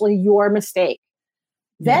it's actually your mistake.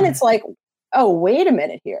 Then it's like, oh, wait a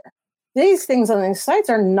minute here. These things on these sites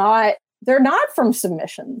they're not from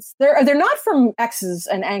submissions. They're not from exes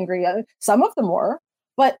and angry. Some of them were,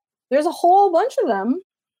 but there's a whole bunch of them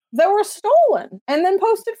that were stolen and then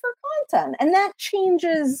posted for content. And that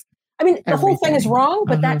changes. I mean, the whole thing is wrong,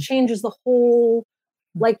 but that changes the whole,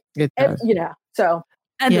 so.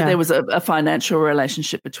 And that there was a financial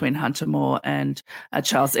relationship between Hunter Moore and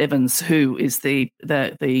Charles Evans, who is the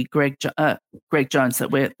Greg Jones that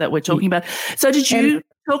we're talking about. So, did you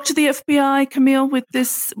talk to the FBI, Camille, with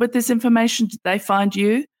this information? Did they find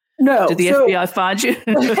you? No. Did the FBI find you?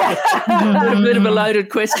 A bit of a loaded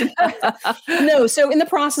question. No. So, in the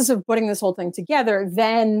process of putting this whole thing together,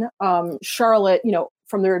 then Charlotte,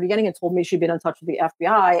 from the very beginning, had told me she'd been in touch with the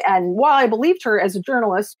FBI. And while I believed her as a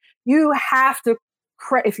journalist, you have to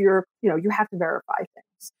you have to verify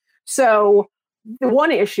things. So the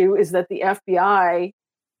one issue is that the FBI,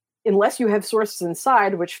 unless you have sources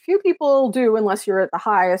inside, which few people do unless you're at the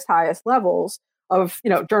highest levels of,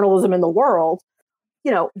 journalism in the world,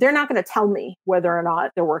 they're not going to tell me whether or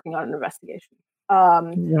not they're working on an investigation.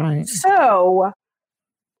 Right. So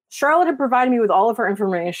Charlotte had provided me with all of her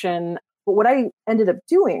information. But what I ended up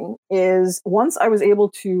doing is once I was able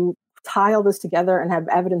to tie all this together and have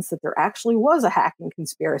evidence that there actually was a hacking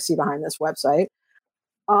conspiracy behind this website,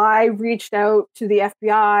 I reached out to the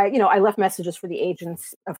FBI. I left messages for the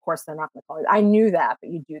agents. Of course, they're not going to call you. I knew that,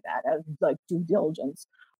 but you do that as like due diligence.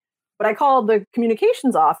 But I called the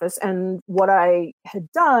communications office, and what I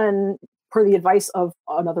had done, per the advice of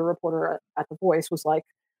another reporter at The Voice, was like,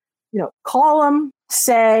 call them,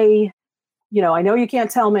 say, I know you can't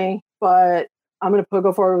tell me, but I'm going to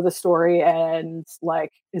go forward with the story. And like,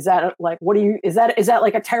 is that like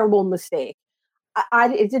like a terrible mistake?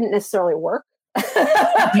 It didn't necessarily work, but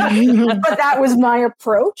that was my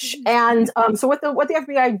approach. And so what the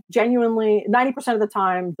FBI genuinely 90% of the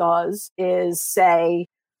time does is say,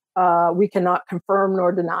 we cannot confirm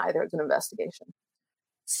nor deny there's an investigation.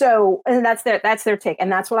 So, and that's their take.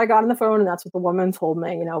 And that's what I got on the phone. And that's what the woman told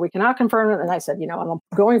me, we cannot confirm it. And I said, I'm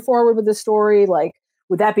going forward with this story. Like,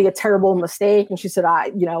 would that be a terrible mistake? And she said,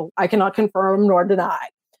 I cannot confirm nor deny.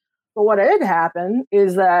 But what did happen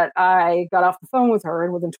is that I got off the phone with her,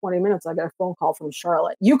 and within 20 minutes, I got a phone call from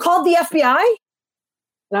Charlotte. You called the FBI?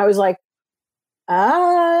 And I was like,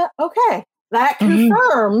 okay. That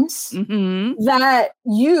confirms that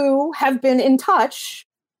you have been in touch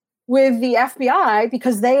with the FBI,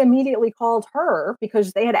 because they immediately called her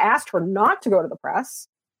because they had asked her not to go to the press.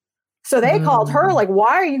 So they called her like,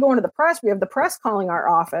 why are you going to the press? We have the press calling our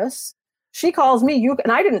office. She calls me,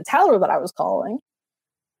 and I didn't tell her that I was calling.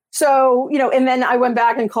 So, and then I went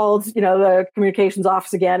back and called, the communications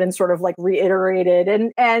office again and sort of like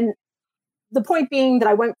reiterated. And the point being that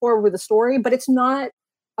I went forward with the story, but it's not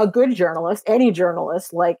a good journalist, any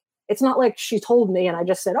journalist, like, it's not like she told me and I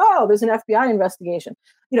just said, oh, there's an FBI investigation.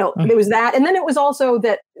 It was that. And then it was also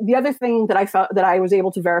that the other thing that I felt that I was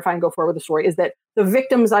able to verify and go forward with the story is that the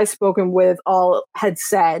victims I've spoken with all had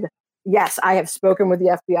said, yes, I have spoken with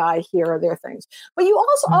the FBI. Here are their things. But you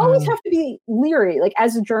also always have to be leery, like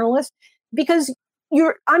as a journalist, because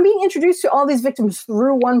I'm being introduced to all these victims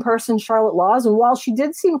through one person, Charlotte Laws. And while she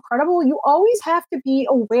did seem credible, you always have to be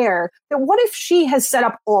aware that what if she has set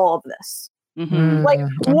up all of this? Mm-hmm. Like,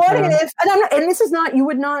 what if, and this is not, you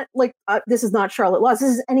would not like, this is not Charlotte Laws.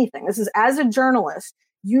 This is anything. This is, as a journalist,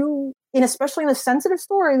 especially in a sensitive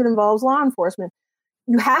story that involves law enforcement,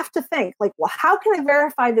 you have to think like, well, how can I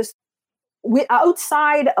verify this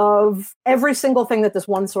outside of every single thing that this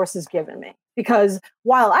one source has given me? Because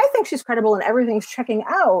while I think she's credible and everything's checking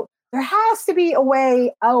out, there has to be a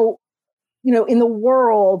way out, in the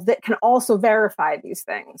world that can also verify these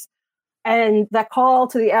things. And that call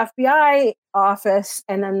to the FBI office,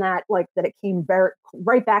 and then that it came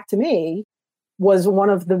right back to me, was one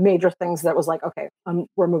of the major things that was like, okay,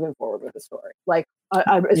 we're moving forward with the story. Like,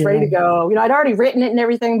 I was ready to go. I'd already written it and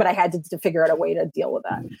everything, but I had to figure out a way to deal with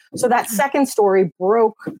that. So that second story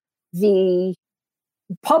broke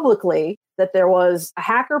publicly that there was a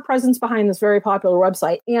hacker presence behind this very popular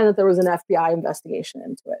website and that there was an FBI investigation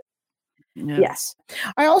into it. Yeah. Yes.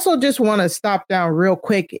 I also just want to stop down real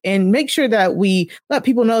quick and make sure that we let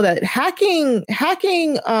people know that hacking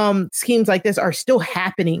schemes like this are still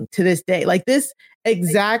happening to this day. Like this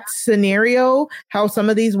exact scenario, how some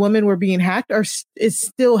of these women were being hacked is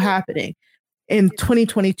still happening in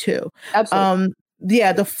 2022. Absolutely.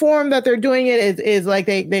 The form that they're doing it is like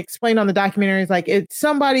they explained on the documentary, is like, it's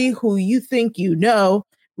somebody who you think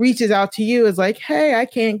reaches out to you, is like, hey, I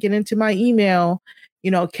can't get into my email.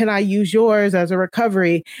 Can I use yours as a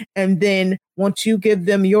recovery? And then once you give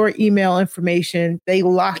them your email information, they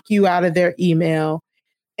lock you out of their email.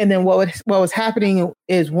 And then what was happening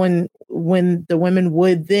is when the women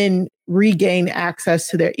would then regain access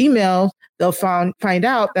to their emails, they'll find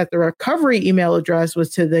out that the recovery email address was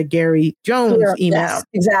to the Gary Jones email. Yes,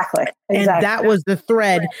 exactly. And that was the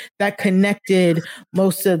thread that connected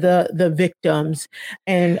most of the victims.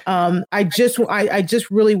 And I just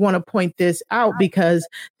really want to point this out, because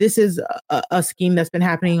this is a scheme that's been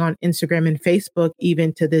happening on Instagram and Facebook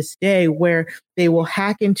even to this day, where they will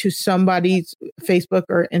hack into somebody's Facebook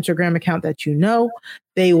or Instagram account that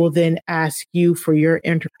they will then ask you for your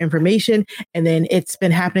information. And then it's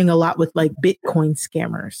been happening a lot with like Bitcoin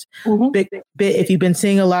scammers. Mm-hmm. If you've been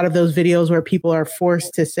seeing a lot of those videos where people are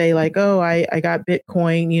forced to say like, oh, I got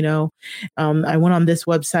Bitcoin, I went on this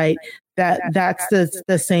website. That's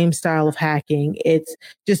the same style of hacking. It's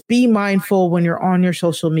just be mindful when you're on your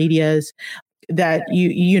social medias that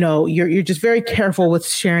you're just very careful with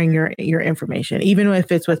sharing your information, even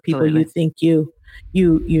if it's with people you think you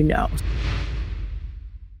know.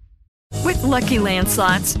 With Lucky Land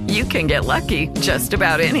Slots, you can get lucky just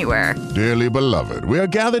about anywhere. Dearly beloved, we are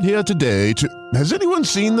gathered here today to... Has anyone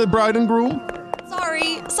seen the bride and groom?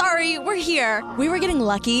 Sorry, we're here. We were getting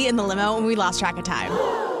lucky in the limo and we lost track of time.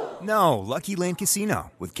 No, Lucky Land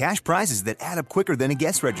Casino, with cash prizes that add up quicker than a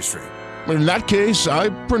guest registry. In that case, I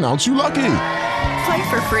pronounce you lucky. Play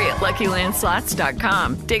for free at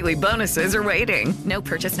LuckyLandSlots.com. Daily bonuses are waiting. No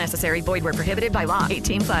purchase necessary. Void where prohibited by law.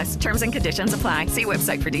 18+. Terms and conditions apply. See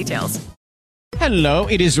website for details. Hello,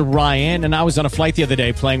 it is Ryan, and I was on a flight the other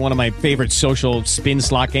day playing one of my favorite social spin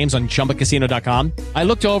slot games on ChumbaCasino.com. I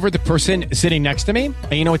looked over at the person sitting next to me,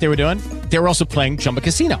 and you know what they were doing? They were also playing Chumba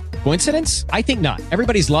Casino. Coincidence? I think not.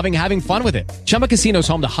 Everybody's loving having fun with it. Chumba Casino is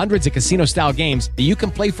home to hundreds of casino-style games that you can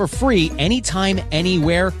play for free anytime,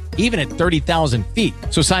 anywhere, even at 30,000 feet.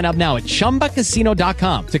 So sign up now at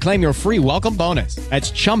ChumbaCasino.com to claim your free welcome bonus.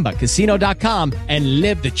 That's ChumbaCasino.com and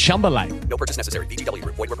live the Chumba life. No purchase necessary. VGW.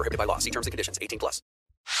 Void where prohibited by law. See terms and conditions. 18+.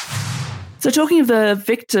 So talking of the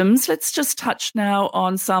victims, let's just touch now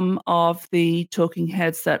on some of the talking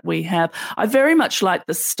heads that we have. I very much like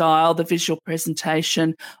the style, the visual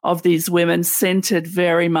presentation of these women, centered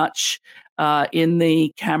very much in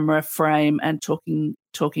the camera frame and talking,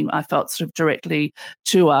 I felt, sort of directly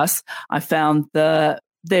to us. I found their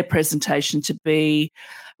presentation to be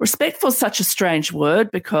respectful, such a strange word,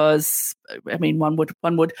 because I mean one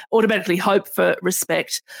would automatically hope for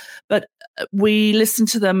respect, but we listen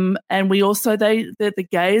to them, and we also the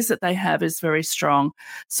gaze that they have is very strong.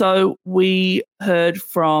 So we heard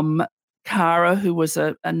from Cara, who was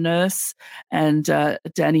a nurse, and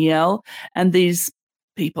Danielle, and these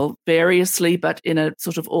people variously, but in a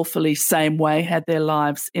sort of awfully same way, had their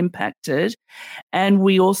lives impacted. And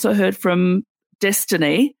we also heard from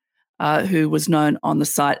Destiny, who was known on the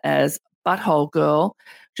site as Butthole Girl,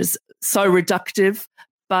 which is so reductive,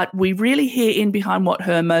 but we really hear in behind what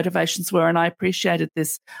her motivations were, and I appreciated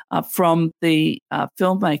this from the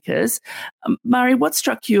filmmakers. Murray, what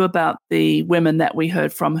struck you about the women that we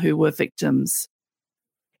heard from who were victims?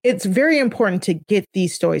 it's very important to get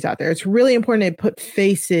these stories out there. It's really important to put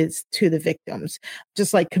faces to the victims,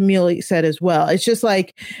 just like Camille said as well. It's just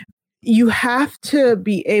like you have to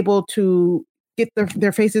be able to get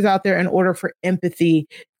their faces out there in order for empathy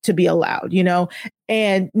to be allowed,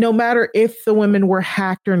 and no matter if the women were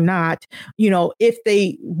hacked or not, if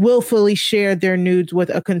they willfully shared their nudes with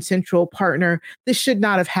a consensual partner, this should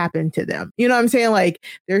not have happened to them. You know what I'm saying? Like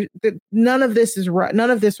none of this is right. None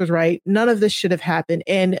of this was right. None of this should have happened.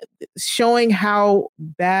 And showing how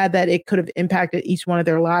bad that it could have impacted each one of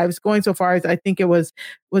their lives, going so far as I think it was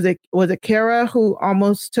it Kara who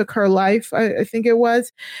almost took her life? I think it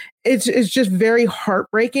was. It's just very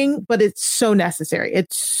heartbreaking, but it's so necessary.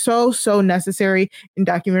 It's so necessary in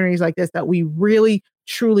documentaries like this that we really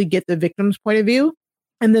truly get the victim's point of view.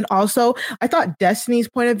 And then also, I thought Destiny's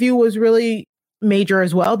point of view was really major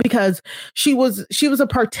as well, because she was a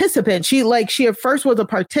participant. She at first was a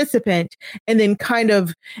participant, and then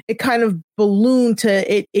it kind of ballooned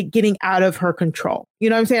to it getting out of her control.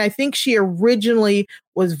 You know what I'm saying? I think she originally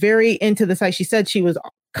was very into the site. She said she was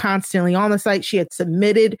constantly on the site. She had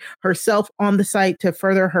submitted herself on the site to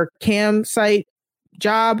further her cam site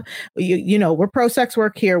job. We're pro sex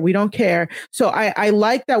work here. We don't care. So I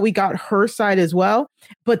like that we got her side as well.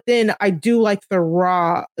 But then I do like the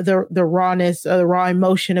rawness, the raw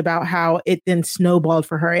emotion about how it then snowballed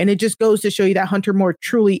for her. And it just goes to show you that Hunter Moore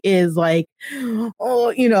truly is like, slightly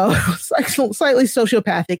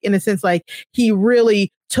sociopathic in a sense. Like he really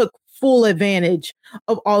took full advantage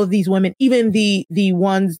of all of these women, even the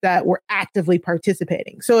ones that were actively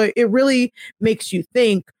participating. So it really makes you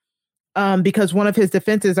think, because one of his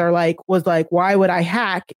defenses was like, why would I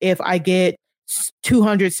hack if I get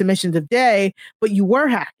 200 submissions a day? But you were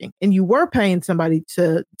hacking and you were paying somebody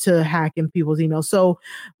to hack in people's emails. So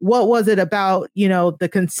what was it about, the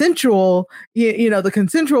consensual, the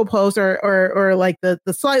consensual post or like the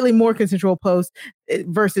slightly more consensual post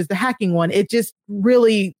versus the hacking one? It just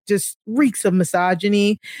really just reeks of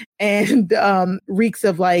misogyny and reeks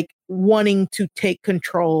of like wanting to take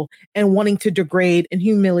control and wanting to degrade and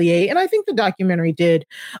humiliate. And I think the documentary did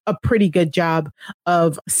a pretty good job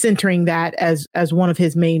of centering that as one of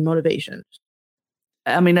his main motivations.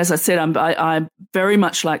 I mean, as I said, I very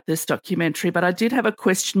much like this documentary, but I did have a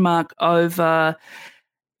question mark over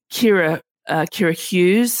Kira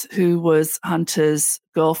Hughes, who was Hunter's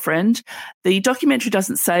girlfriend. The documentary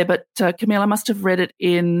doesn't say, but Camille, I must have read it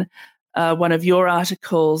in one of your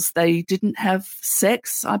articles. They didn't have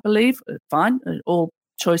sex, I believe. Fine. All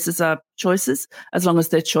choices are choices, as long as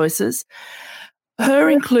they're choices. Her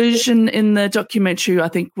inclusion in the documentary, I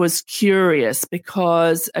think, was curious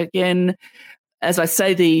because, again, as I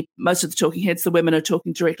say, most of the talking heads, the women are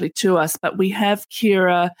talking directly to us, but we have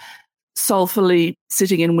Kira soulfully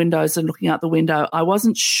sitting in windows and looking out the window. I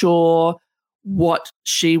wasn't sure what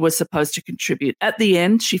she was supposed to contribute. At the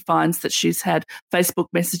end, she finds that she's had Facebook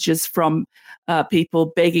messages from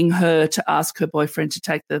people begging her to ask her boyfriend to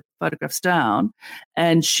take the photographs down,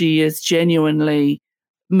 and she is genuinely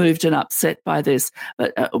moved and upset by this.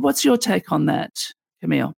 But what's your take on that,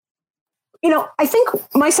 Camille? I think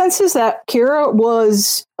my sense is that Kira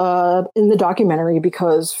was in the documentary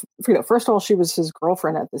because, first of all, she was his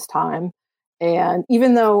girlfriend at this time. And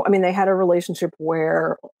even though, they had a relationship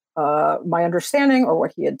where my understanding or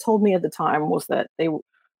what he had told me at the time was that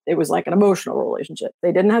it was like an emotional relationship.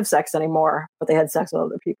 They didn't have sex anymore, but they had sex with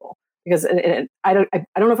other people. Because I don't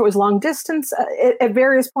know if it was long distance at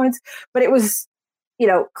various points, but it was,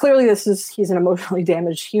 clearly he's an emotionally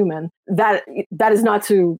damaged human. That is not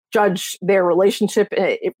to judge their relationship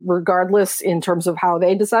regardless in terms of how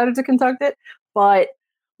they decided to conduct it. But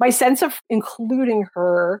my sense of the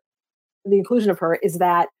inclusion of her is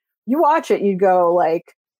that you watch it, you go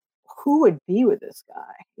like, who would be with this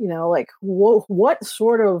guy? What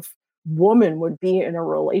sort of woman would be in a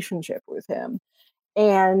relationship with him?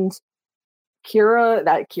 And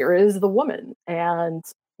Kira is the woman. And,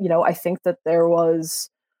 I think that there was,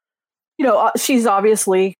 she's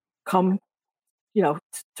obviously come, to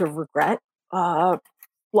regret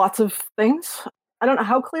lots of things. I don't know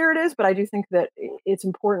how clear it is, but I do think that it's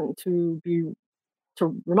important to be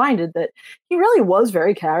reminded that he really was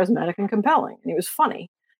very charismatic and compelling, and he was funny.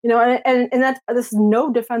 And that this is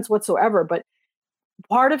no defense whatsoever, but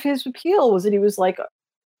part of his appeal was that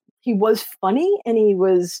he was funny, and he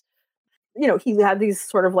was, he had these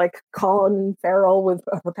sort of like Colin Farrell with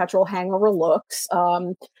perpetual hangover looks.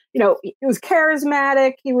 He was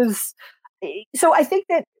charismatic. So I think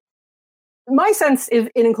that my sense in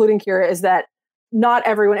including Kira is that not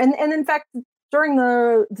everyone, and in fact, during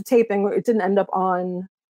the taping, it didn't end up on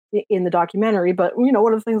in the documentary. But, you know,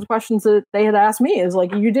 one of the questions that they had asked me is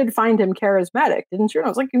like, you did find him charismatic, didn't you? And I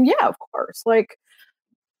was like, yeah, of course. Like,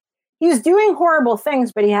 he's doing horrible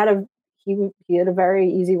things, but he had a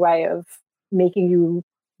very easy way of making you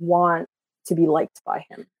want to be liked by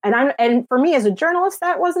him. And for me as a journalist,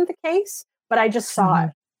 that wasn't the case, but I just saw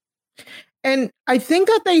it. And I think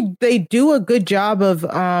that they do a good job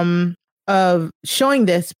of showing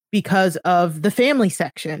this because of the family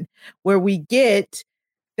section, where we get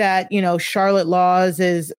that, you know, Charlotte Laws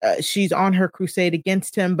is she's on her crusade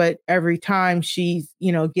against him, but every time she's,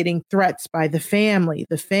 you know, getting threats by the family,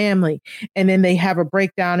 and then they have a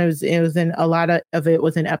breakdown. It was in a lot of it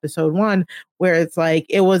was in episode 1, where it's like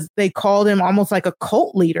they called him almost like a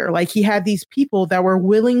cult leader, like he had these people that were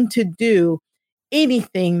willing to do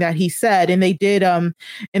anything that he said. And they did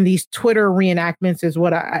in these Twitter reenactments is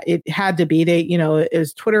what it had to be. They, you know, it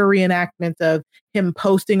was Twitter reenactments of him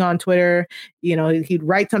posting on Twitter. You know, he'd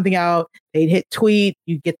write something out, they'd hit tweet,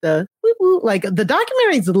 you get the woo woo. Like the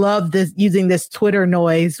documentaries love this, using this Twitter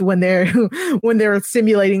noise when they're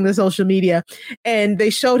simulating the social media. And they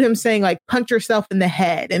showed him saying like, punch yourself in the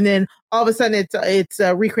head. And then all of a sudden it's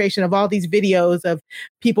a recreation of all these videos of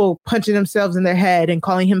people punching themselves in their head and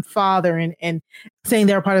calling him father and saying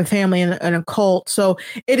they're part of the family and a cult. So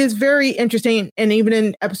it is very interesting. And even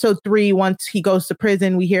in episode 3, once he goes to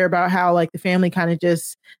prison, we hear about how like the family kind of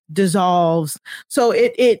just dissolves. So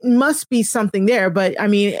it must be something there. But I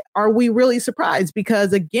mean, are we really surprised?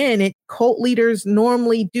 Because again, cult leaders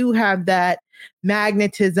normally do have that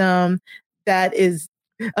magnetism that is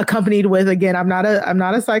accompanied with, again, I'm not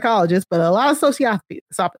a psychologist, but a lot of sociopathy.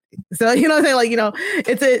 So, you know what I'm saying? Like, you know,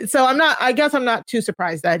 I guess I'm not too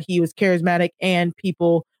surprised that he was charismatic and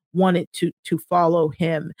people wanted to follow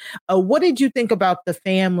him. What did you think about the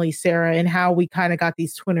family, Sarah, and how we kind of got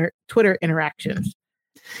these Twitter interactions?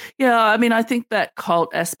 Yeah, I mean, I think that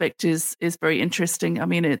cult aspect is very interesting. I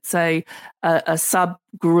mean, it's a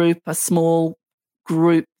subgroup, a small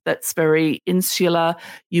group that's very insular.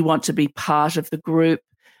 You want to be part of the group.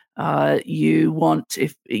 You want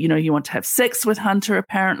to have sex with Hunter.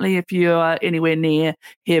 Apparently, if you are anywhere near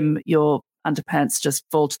him, your underpants just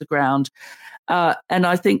fall to the ground. And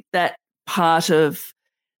I think that part of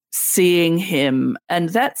seeing him and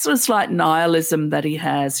that sort of slight nihilism that he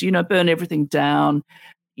has, you know, burn everything down.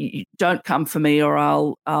 You don't come for me or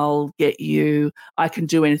I'll get you. I can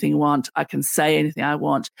do anything I want. I can say anything I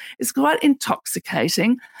want. It's quite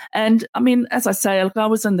intoxicating. And I mean, as I say, look, I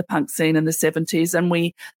was in the punk scene in the 70s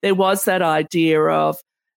and there was that idea of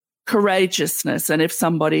courageousness. And if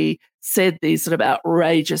somebody said these sort of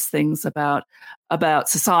outrageous things about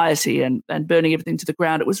society and burning everything to the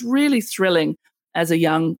ground, it was really thrilling as a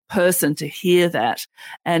young person to hear that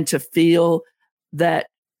and to feel that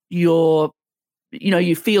you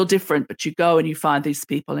feel different, but you go and you find these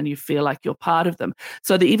people and you feel like you're part of them.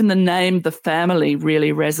 So even the name, the family,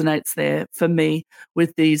 really resonates there for me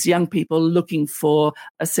with these young people looking for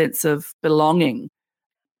a sense of belonging.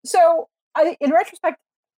 So in retrospect,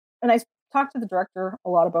 and I talked to the director a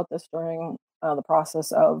lot about this during the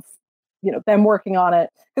process of, you know, them working on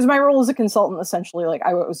it, because my role as a consultant, essentially, like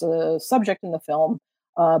I was a subject in the film,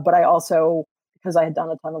 but I also, because I had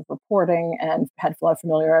done a ton of reporting and had a lot of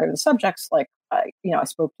familiarity with the subjects, like I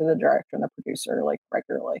spoke to the director and the producer like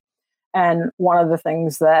regularly. And one of the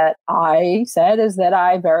things that I said is that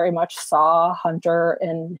I very much saw Hunter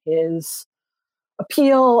in his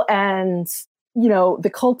appeal and, you know, the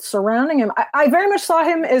cult surrounding him. I very much saw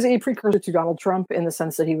him as a precursor to Donald Trump in the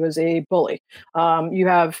sense that he was a bully. You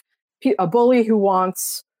have a bully who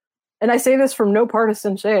wants, and I say this from no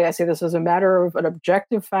partisan shade, I say this as a matter of an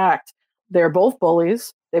objective fact. They're both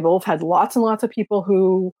bullies. They both had lots and lots of people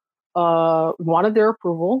who wanted their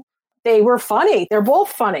approval. They were funny. They're both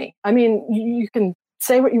funny. I mean, you can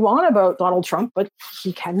say what you want about Donald Trump, but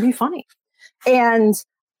he can be funny. And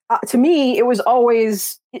to me, it was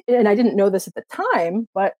always, and I didn't know this at the time,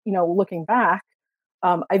 but, you know, looking back,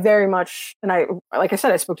 I very much, and like I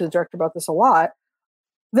said, I spoke to the director about this a lot,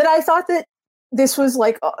 that I thought that this was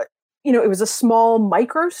like, it was a small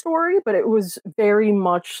micro story, but it was very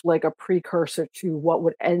much like a precursor to what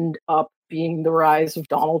would end up being the rise of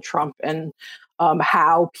Donald Trump and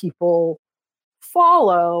how people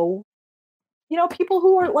follow, you know, people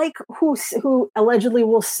who are like, who allegedly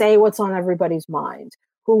will say what's on everybody's mind,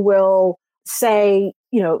 who will say,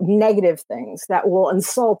 you know, negative things, that will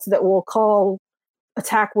insult, that will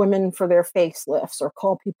attack women for their facelifts, or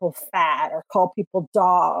call people fat, or call people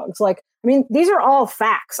dogs. Like, I mean, these are all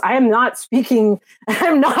facts. I am not speaking,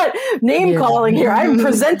 I'm not name calling here. I'm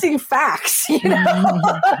presenting facts, you know?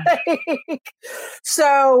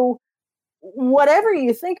 So whatever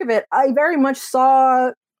you think of it, I very much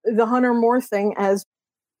saw the Hunter Moore thing as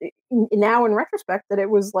now in retrospect that it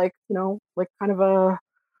was like, like kind of a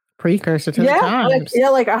precursor to the times.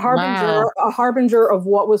 Like a harbinger of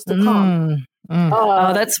what was to come.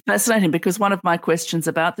 That's fascinating, because one of my questions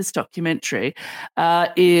about this documentary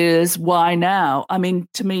is why now? I mean,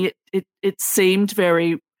 to me, it seemed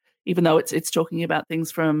very, even though it's talking about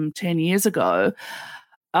things from 10 years ago,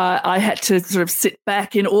 I had to sort of sit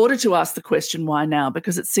back in order to ask the question, why now?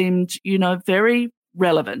 Because it seemed, very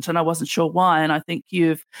relevant, and I wasn't sure why. And I think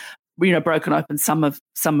you've, broken open some of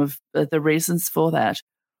the reasons for that.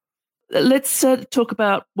 Let's talk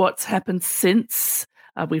about what's happened since.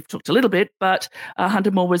 We've talked a little bit, but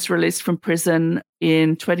Hunter Moore was released from prison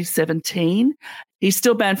in 2017. He's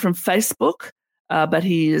still banned from Facebook, but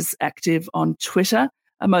he is active on Twitter.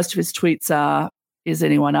 Most of his tweets are, "Is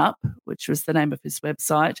anyone up?" which was the name of his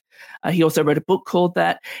website. He also wrote a book called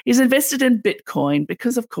that. He's invested in Bitcoin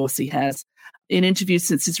because, of course, he has. In interviews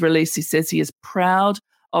since his release, he says he is proud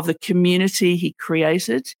of the community he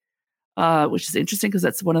created, which is interesting because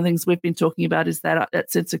that's one of the things we've been talking about, is that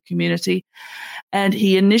sense of community. And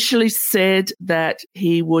he initially said that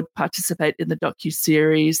he would participate in the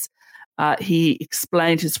docuseries. He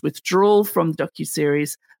explained his withdrawal from the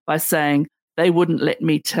docuseries by saying, "They wouldn't let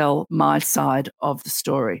me tell my side of the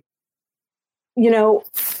story."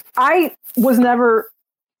 I was never,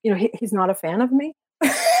 he's not a fan of me,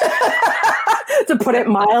 to put it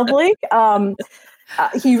mildly.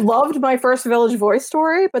 He loved my first Village Voice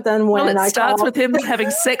story, but then when it starts with him having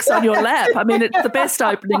sex on your lap. I mean, it's the best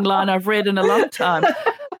opening line I've read in a long time.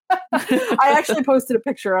 I actually posted a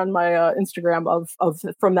picture on my Instagram of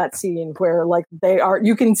from that scene where, like,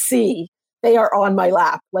 you can see they are on my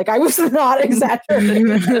lap. Like, I was not exaggerating.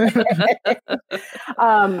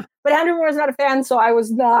 But Andrew Moore was not a fan, so I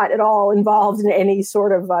was not at all involved in any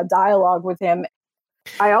sort of dialogue with him.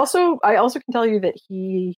 I also can tell you that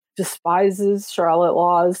he despises Charlotte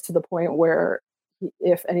Laws to the point where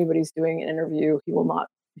if anybody's doing an interview, he won't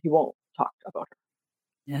talk about her.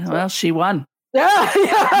 Yeah, well, she won. Yeah.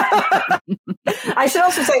 I should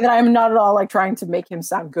also say that I'm not at all like trying to make him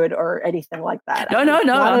sound good or anything like that. No.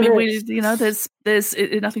 I mean, there's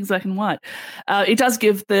nothing's black and white. It does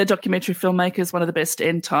give the documentary filmmakers one of the best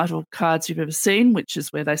end title cards you've ever seen, which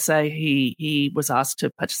is where they say he was asked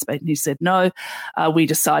to participate and he said no. We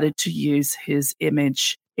decided to use his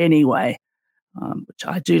image anyway. Which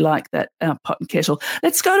I do like that pot and kettle.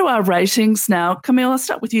 Let's go to our ratings now. Camille, I'll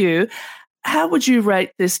start with you. How would you rate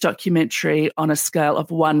this documentary on a scale of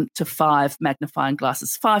 1 to 5 magnifying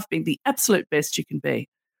glasses? 5 being the absolute best you can be.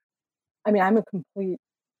 I mean,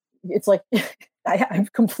 it's like I'm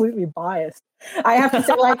completely biased. I have to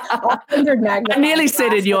say, like, 100 magnifying. I nearly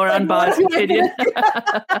said in your unbiased opinion.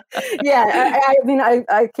 Yeah, I mean,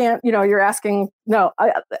 I can't. You're asking. No,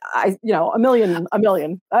 a million.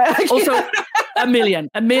 Also, a million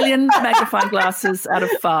magnifying glasses out of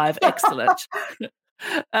 5. Excellent.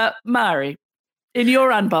 Mari, in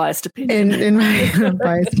your unbiased opinion. In my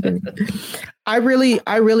unbiased opinion, I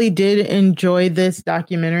really did enjoy this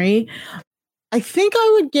documentary. I think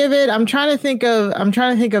I would give it. I'm trying to think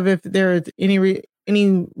of if there's any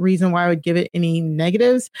reason why I would give it any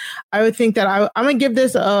negatives. I would think that I'm gonna give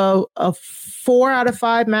this a 4 out of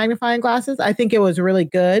 5 magnifying glasses. I think it was really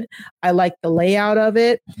good. I like the layout of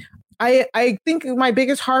it. I think my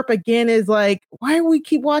biggest harp again is like, why do we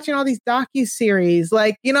keep watching all these docuseries?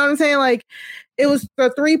 Like, you know what I'm saying? Like, it was the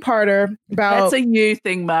 3-parter about. That's a you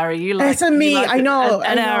thing, Mari. You like. That's a me. Like I know.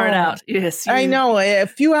 An hour and out. Yes. I know. A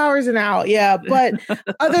few hours and out. Yeah. But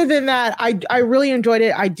other than that, I really enjoyed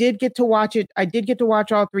it. I did get to watch it. I did get to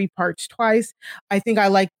watch all 3 parts twice. I think I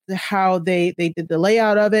liked how they did the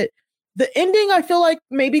layout of it. The ending, I feel like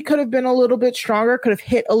maybe could have been a little bit stronger, could have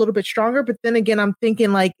hit a little bit stronger. But then again, I'm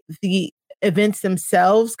thinking like the events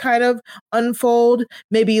themselves kind of unfold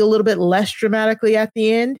maybe a little bit less dramatically at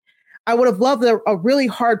the end. I would have loved a really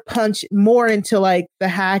hard punch more into like the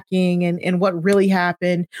hacking and what really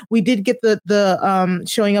happened. We did get the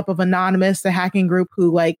showing up of Anonymous, the hacking group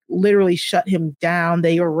who like literally shut him down.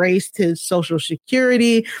 They erased his social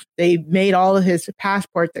security. They made all of his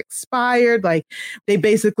passports expired. Like they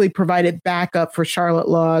basically provided backup for Charlotte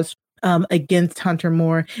Laws against Hunter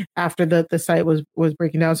Moore after the site was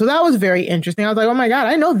breaking down. So that was very interesting. I was like, oh my God,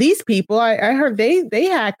 I know these people. I heard they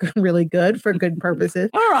hack really good for good purposes.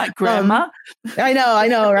 All right, Grandma. I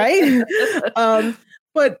know, right?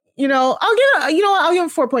 But I'll give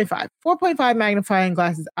it 4.5. 4.5 magnifying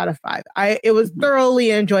glasses out of 5. It was thoroughly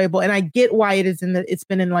enjoyable, and I get why it's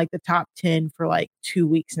been in like the top 10 for like 2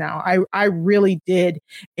 weeks now. I really did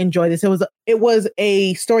enjoy this. It was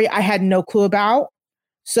a story I had no clue about.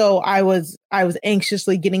 So I was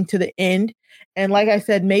anxiously getting to the end. And like I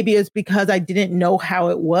said, maybe it's because I didn't know how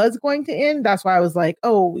it was going to end. That's why I was like,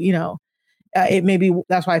 oh,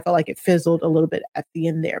 that's why I felt like it fizzled a little bit at the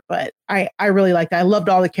end there. But I really liked it. I loved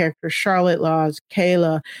all the characters: Charlotte, Laws,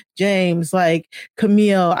 Kayla, James, like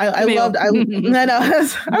Camille. I was getting there.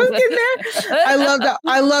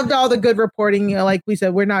 I loved all the good reporting. Like we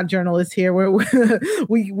said, we're not journalists here.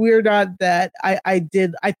 We're not that. I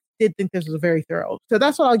did think this was very thorough. So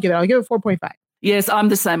that's what I'll give it. I'll give it 4.5. Yes, I'm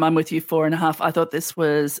the same. I'm with you, 4.5. I thought this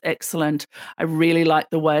was excellent. I really liked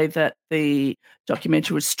the way that the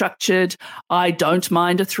documentary was structured. I don't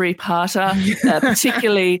mind a 3-parter,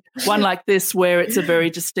 particularly one like this where it's a very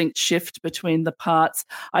distinct shift between the parts.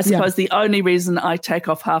 I suppose the only reason I take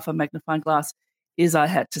off half a magnifying glass is I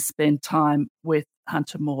had to spend time with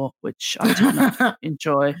Hunter Moore, which I did not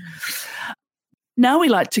enjoy. Now we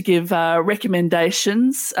like to give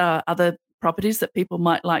recommendations, other properties that people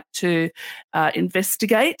might like to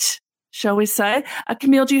investigate, shall we say.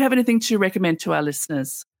 Camille, do you have anything to recommend to our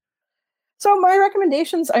listeners? So my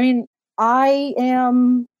recommendations, I mean, I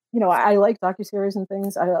am, I like docuseries and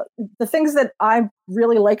things. The things that I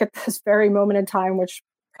really like at this very moment in time, which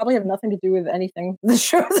probably have nothing to do with anything the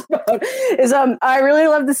show is about, is I really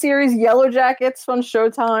love the series Yellow Jackets on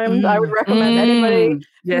Showtime. I would recommend anybody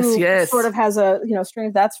who sort of has a,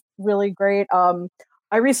 strength. That's really great.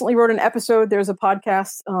 I recently wrote an episode. There's a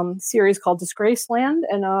podcast series called Disgraceland,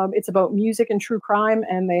 and it's about music and true crime.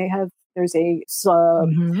 And there's a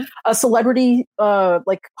celebrity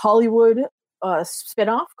like Hollywood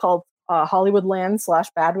spinoff called Hollywoodland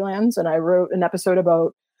 /Badlands, and I wrote an episode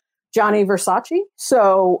about Gianni Versace.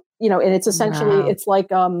 So and it's essentially it's like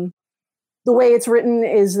the way it's written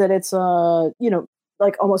is that it's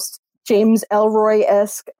like almost James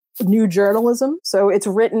Ellroy-esque new journalism. So it's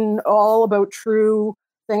written all about true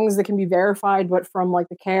things that can be verified, but from like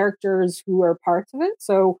the characters who are parts of it.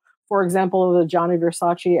 So, for example, the Gianni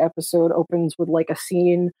Versace episode opens with like a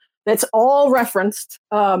scene that's all referenced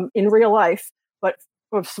in real life, but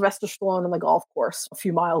of Sylvester Stallone on the golf course a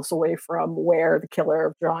few miles away from where the killer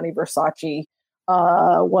of Gianni Versace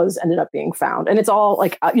ended up being found. And it's all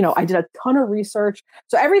like, I did a ton of research.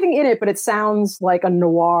 So everything in it, but it sounds like a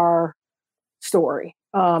noir story.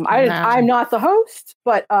 I'm not the host,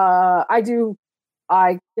 but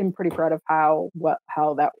I am pretty proud of how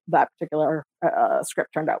that particular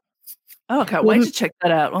script turned out. Oh, I can't wait to check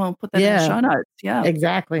that out. I'll put that in the show notes. Yeah,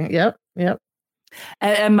 exactly. Yep.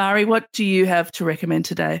 And Mari, what do you have to recommend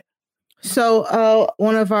today? So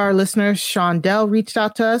one of our listeners, Shondell, reached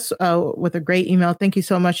out to us with a great email. Thank you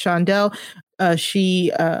so much, Shondell.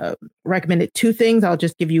 She recommended 2 things. I'll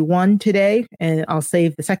just give you one today, and I'll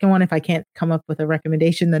save the second one if I can't come up with a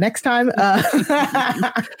recommendation the next time.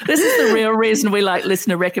 This is the real reason we like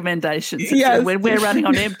listener recommendations. Yes. So when we're running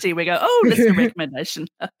on empty, we go, listener recommendation.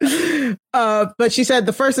 But she said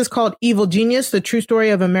the first is called Evil Genius, the true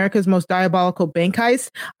story of America's most diabolical bank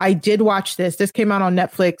heist. I did watch this. This came out on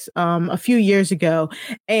Netflix a few years ago.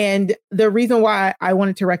 And the reason why I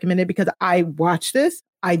wanted to recommend it, because I watched this.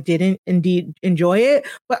 I didn't indeed enjoy it,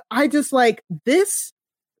 but I just like this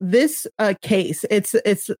case. The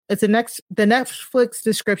Netflix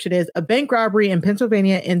description is: a bank robbery in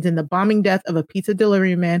Pennsylvania ends in the bombing death of a pizza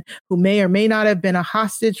delivery man who may or may not have been a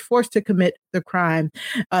hostage forced to commit the crime.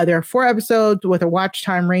 There are 4 episodes with a watch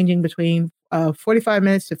time ranging between 45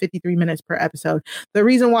 minutes to 53 minutes per episode. The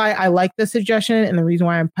reason why I like the suggestion and the reason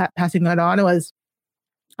why I'm passing that on was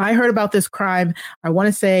I heard about this crime, I want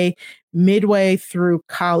to say midway through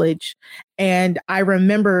college. And I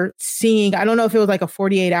remember seeing, I don't know if it was like a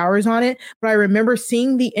 48 hours on it, but I remember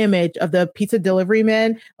seeing the image of the pizza delivery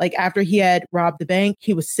man. Like after he had robbed the bank,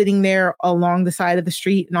 he was sitting there along the side of the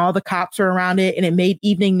street and all the cops were around it, and it made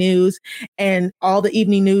evening news, and all the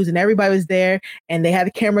evening news and everybody was there and they had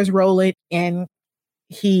the cameras rolling, and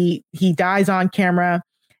he dies on camera.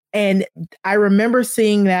 And I remember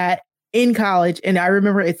seeing that in college, and I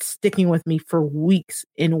remember it sticking with me for weeks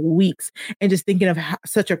and weeks, and just thinking of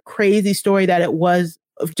such a crazy story that it was,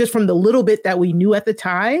 just from the little bit that we knew at the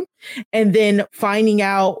time, and then finding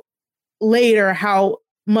out later how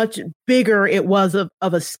much bigger it was of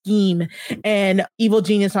a scheme. And Evil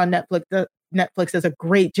Genius on Netflix does a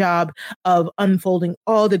great job of unfolding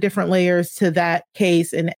all the different layers to that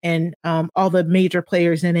case and all the major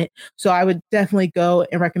players in it. So I would definitely go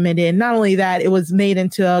and recommend it. And not only that, it was made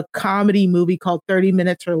into a comedy movie called 30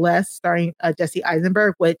 Minutes or Less, starring Jesse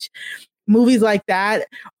Eisenberg, which movies like that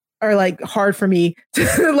are like hard for me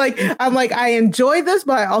to like. I'm like, I enjoy this,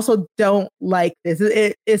 but I also don't like this.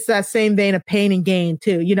 It's that same vein of pain and gain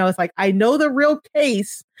too. You know, it's like I know the real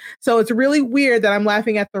case, so it's really weird that I'm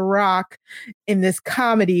laughing at The Rock in this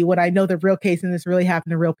comedy when I know the real case and this really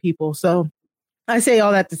happened to real people. So I say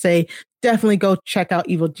all that to say, definitely go check out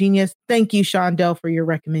Evil Genius. Thank you, Shondell, for your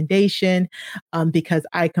recommendation, because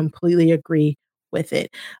I completely agree with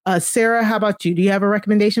it. Sarah, how about you? Do you have a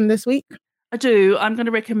recommendation this week? I do. I'm going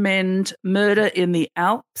to recommend Murder in the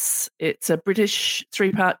Alps. It's a British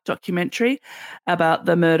 3-part documentary about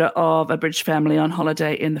the murder of a British family on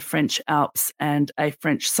holiday in the French Alps and a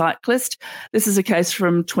French cyclist. This is a case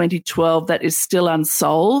from 2012 that is still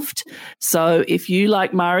unsolved. So if you,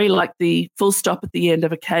 like Murray, like the full stop at the end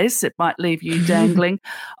of a case, it might leave you dangling.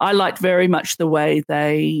 I liked very much the way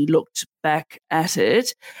they looked back at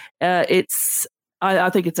it.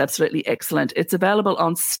 I think it's absolutely excellent. It's available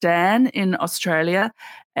on Stan in Australia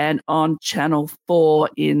and on Channel 4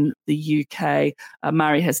 in the UK.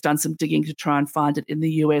 Murray has done some digging to try and find it in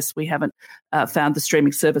the US. We haven't found the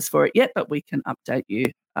streaming service for it yet, but we can update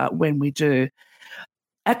you when we do.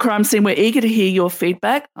 At Crime Scene, we're eager to hear your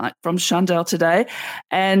feedback, like from Shondell today,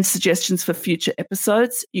 and suggestions for future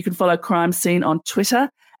episodes. You can follow Crime Scene on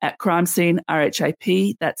Twitter at Crime Scene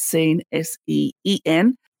RHAP, that's Scene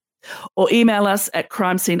SEEN. Or email us at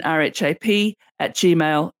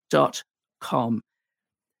crimescenerhap@gmail.com.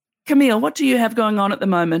 Camille, what do you have going on at the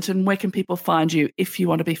moment and where can people find you if you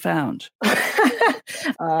want to be found?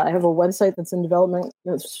 I have a website that's in development.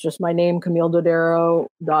 It's just my name,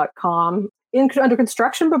 CamilleDodero.com. Under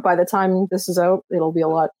construction, but by the time this is out, it'll be a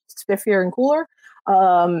lot spiffier and cooler.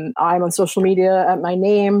 I'm on social media at my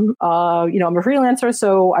name. I'm a freelancer,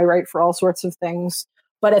 so I write for all sorts of things.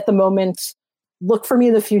 But at the moment, look for me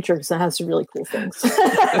in the future because it has some really cool things.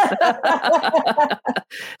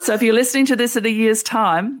 So if you're listening to this in a year's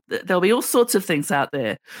time, there'll be all sorts of things out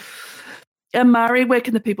there. And Mari, where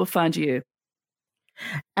can the people find you?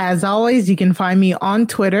 As always, you can find me on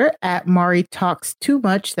Twitter at Mari Talks Too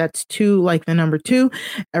Much. That's 2 like the number 2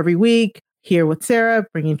 every week. Here with Sarah,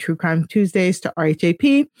 bringing True Crime Tuesdays to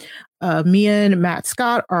RHAP. Me and Matt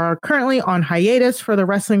Scott are currently on hiatus for the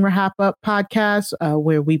Wrestling Wrap Up podcast,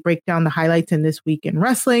 where we break down the highlights in this week in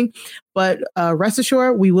wrestling. But rest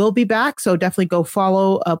assured, we will be back. So definitely go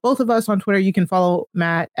follow both of us on Twitter. You can follow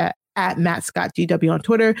Matt at Matt Scott GW on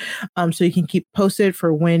Twitter, so you can keep posted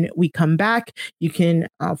for when we come back. You can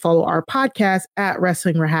follow our podcast at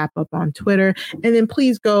Wrestling Wrap Up on Twitter, and then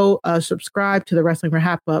please go subscribe to the Wrestling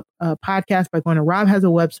Wrap Up podcast by going to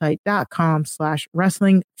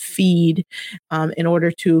robhasawebsite.com/wrestling feed in order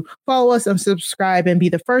to follow us and subscribe and be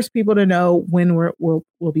the first people to know when we'll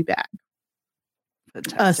be back.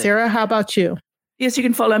 Sarah, how about you? Yes, you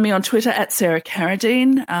can follow me on Twitter at Sarah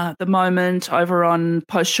Carradine. At the moment, over on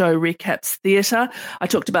Post-Show Recaps Theatre, I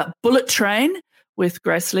talked about Bullet Train with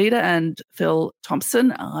Grace Leader and Phil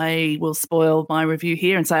Thompson. I will spoil my review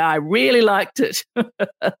here and say I really liked it.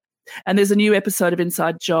 And there's a new episode of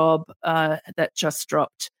Inside Job that just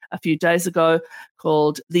dropped a few days ago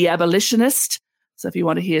called The Abolitionist. So if you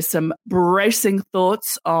want to hear some bracing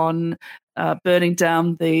thoughts on burning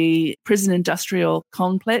down the prison industrial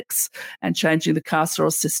complex and changing the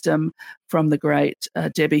carceral system from the great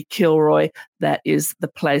Debbie Kilroy, that is the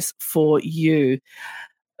place for you.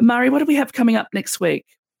 Mari, what do we have coming up next week?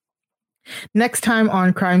 Next time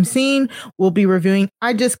on Crime Scene, we'll be reviewing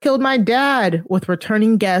I Just Killed My Dad with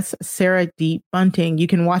returning guest Sarah D. Bunting. You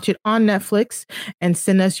can watch it on Netflix and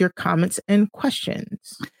send us your comments and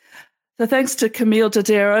questions. So thanks to Camille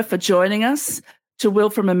Dodero for joining us, to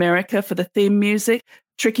Will from America for the theme music,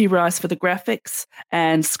 Tricky Rice for the graphics,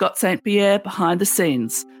 and Scott St. Pierre behind the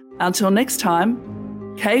scenes. Until next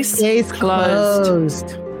time, case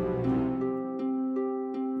closed.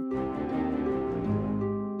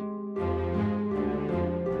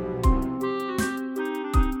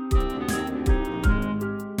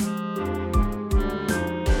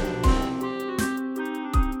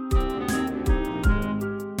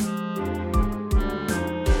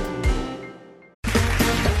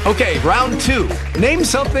 Okay, round 2. Name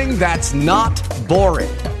something that's not boring.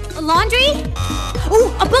 A laundry?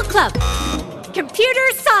 Ooh, a book club. Computer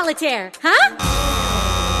solitaire, huh?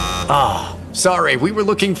 Ah, sorry, we were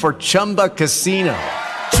looking for Chumba Casino.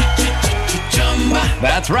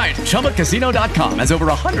 That's right, ChumbaCasino.com has over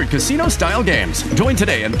 100 casino-style games. Join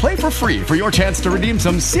today and play for free for your chance to redeem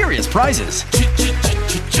some serious prizes.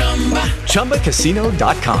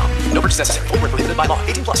 ChumbaCasino.com. No purchase necessary. Void where prohibited by law.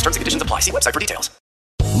 18+ terms and conditions apply. See website for details.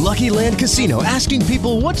 Lucky Land Casino, asking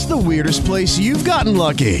people, what's the weirdest place you've gotten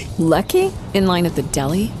lucky? Lucky? In line at the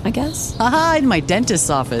deli, I guess? Aha, in my dentist's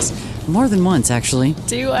office. More than once, actually.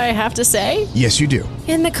 Do I have to say? Yes, you do.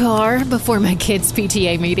 In the car before my kids'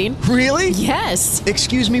 PTA meeting. Really? Yes.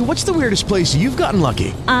 Excuse me, what's the weirdest place you've gotten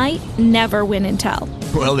lucky? I never win and tell.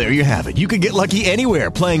 Well, there you have it. You can get lucky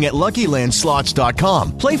anywhere, playing at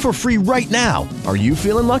LuckyLandSlots.com. Play for free right now. Are you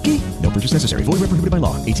feeling lucky? No purchase necessary. Void where prohibited by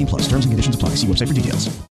law. 18+. Terms and conditions apply. See website for details.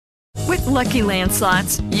 With Lucky Land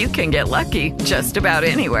Slots, you can get lucky just about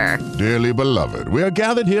anywhere. Dearly beloved, we are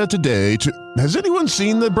gathered here today to... Has anyone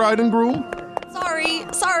seen the bride and groom?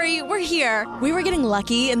 Sorry, we're here. We were getting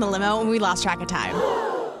lucky in the limo and we lost track of time.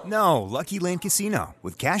 No, Lucky Land Casino,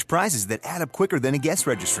 with cash prizes that add up quicker than a guest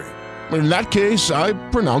registry. In that case, I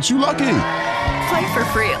pronounce you lucky. Play for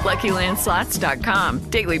free at LuckyLandSlots.com.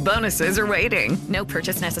 Daily bonuses are waiting. No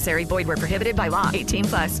purchase necessary. Void where prohibited by law.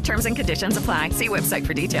 18+. Terms and conditions apply. See website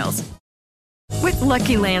for details. With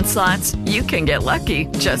Lucky Land Slots, you can get lucky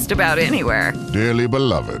just about anywhere. Dearly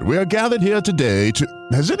beloved, we are gathered here today to...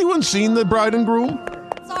 Has anyone seen the bride and groom?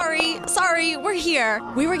 Sorry, we're here.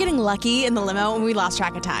 We were getting lucky in the limo and we lost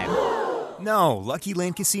track of time. No, Lucky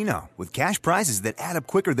Land Casino, with cash prizes that add up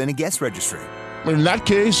quicker than a guest registry. In that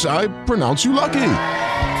case, I pronounce you lucky.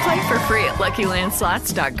 Play for free at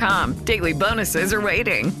LuckyLandSlots.com. Daily bonuses are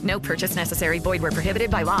waiting. No purchase necessary. Void where prohibited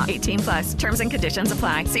by law. 18+. Terms and conditions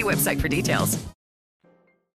apply. See website for details.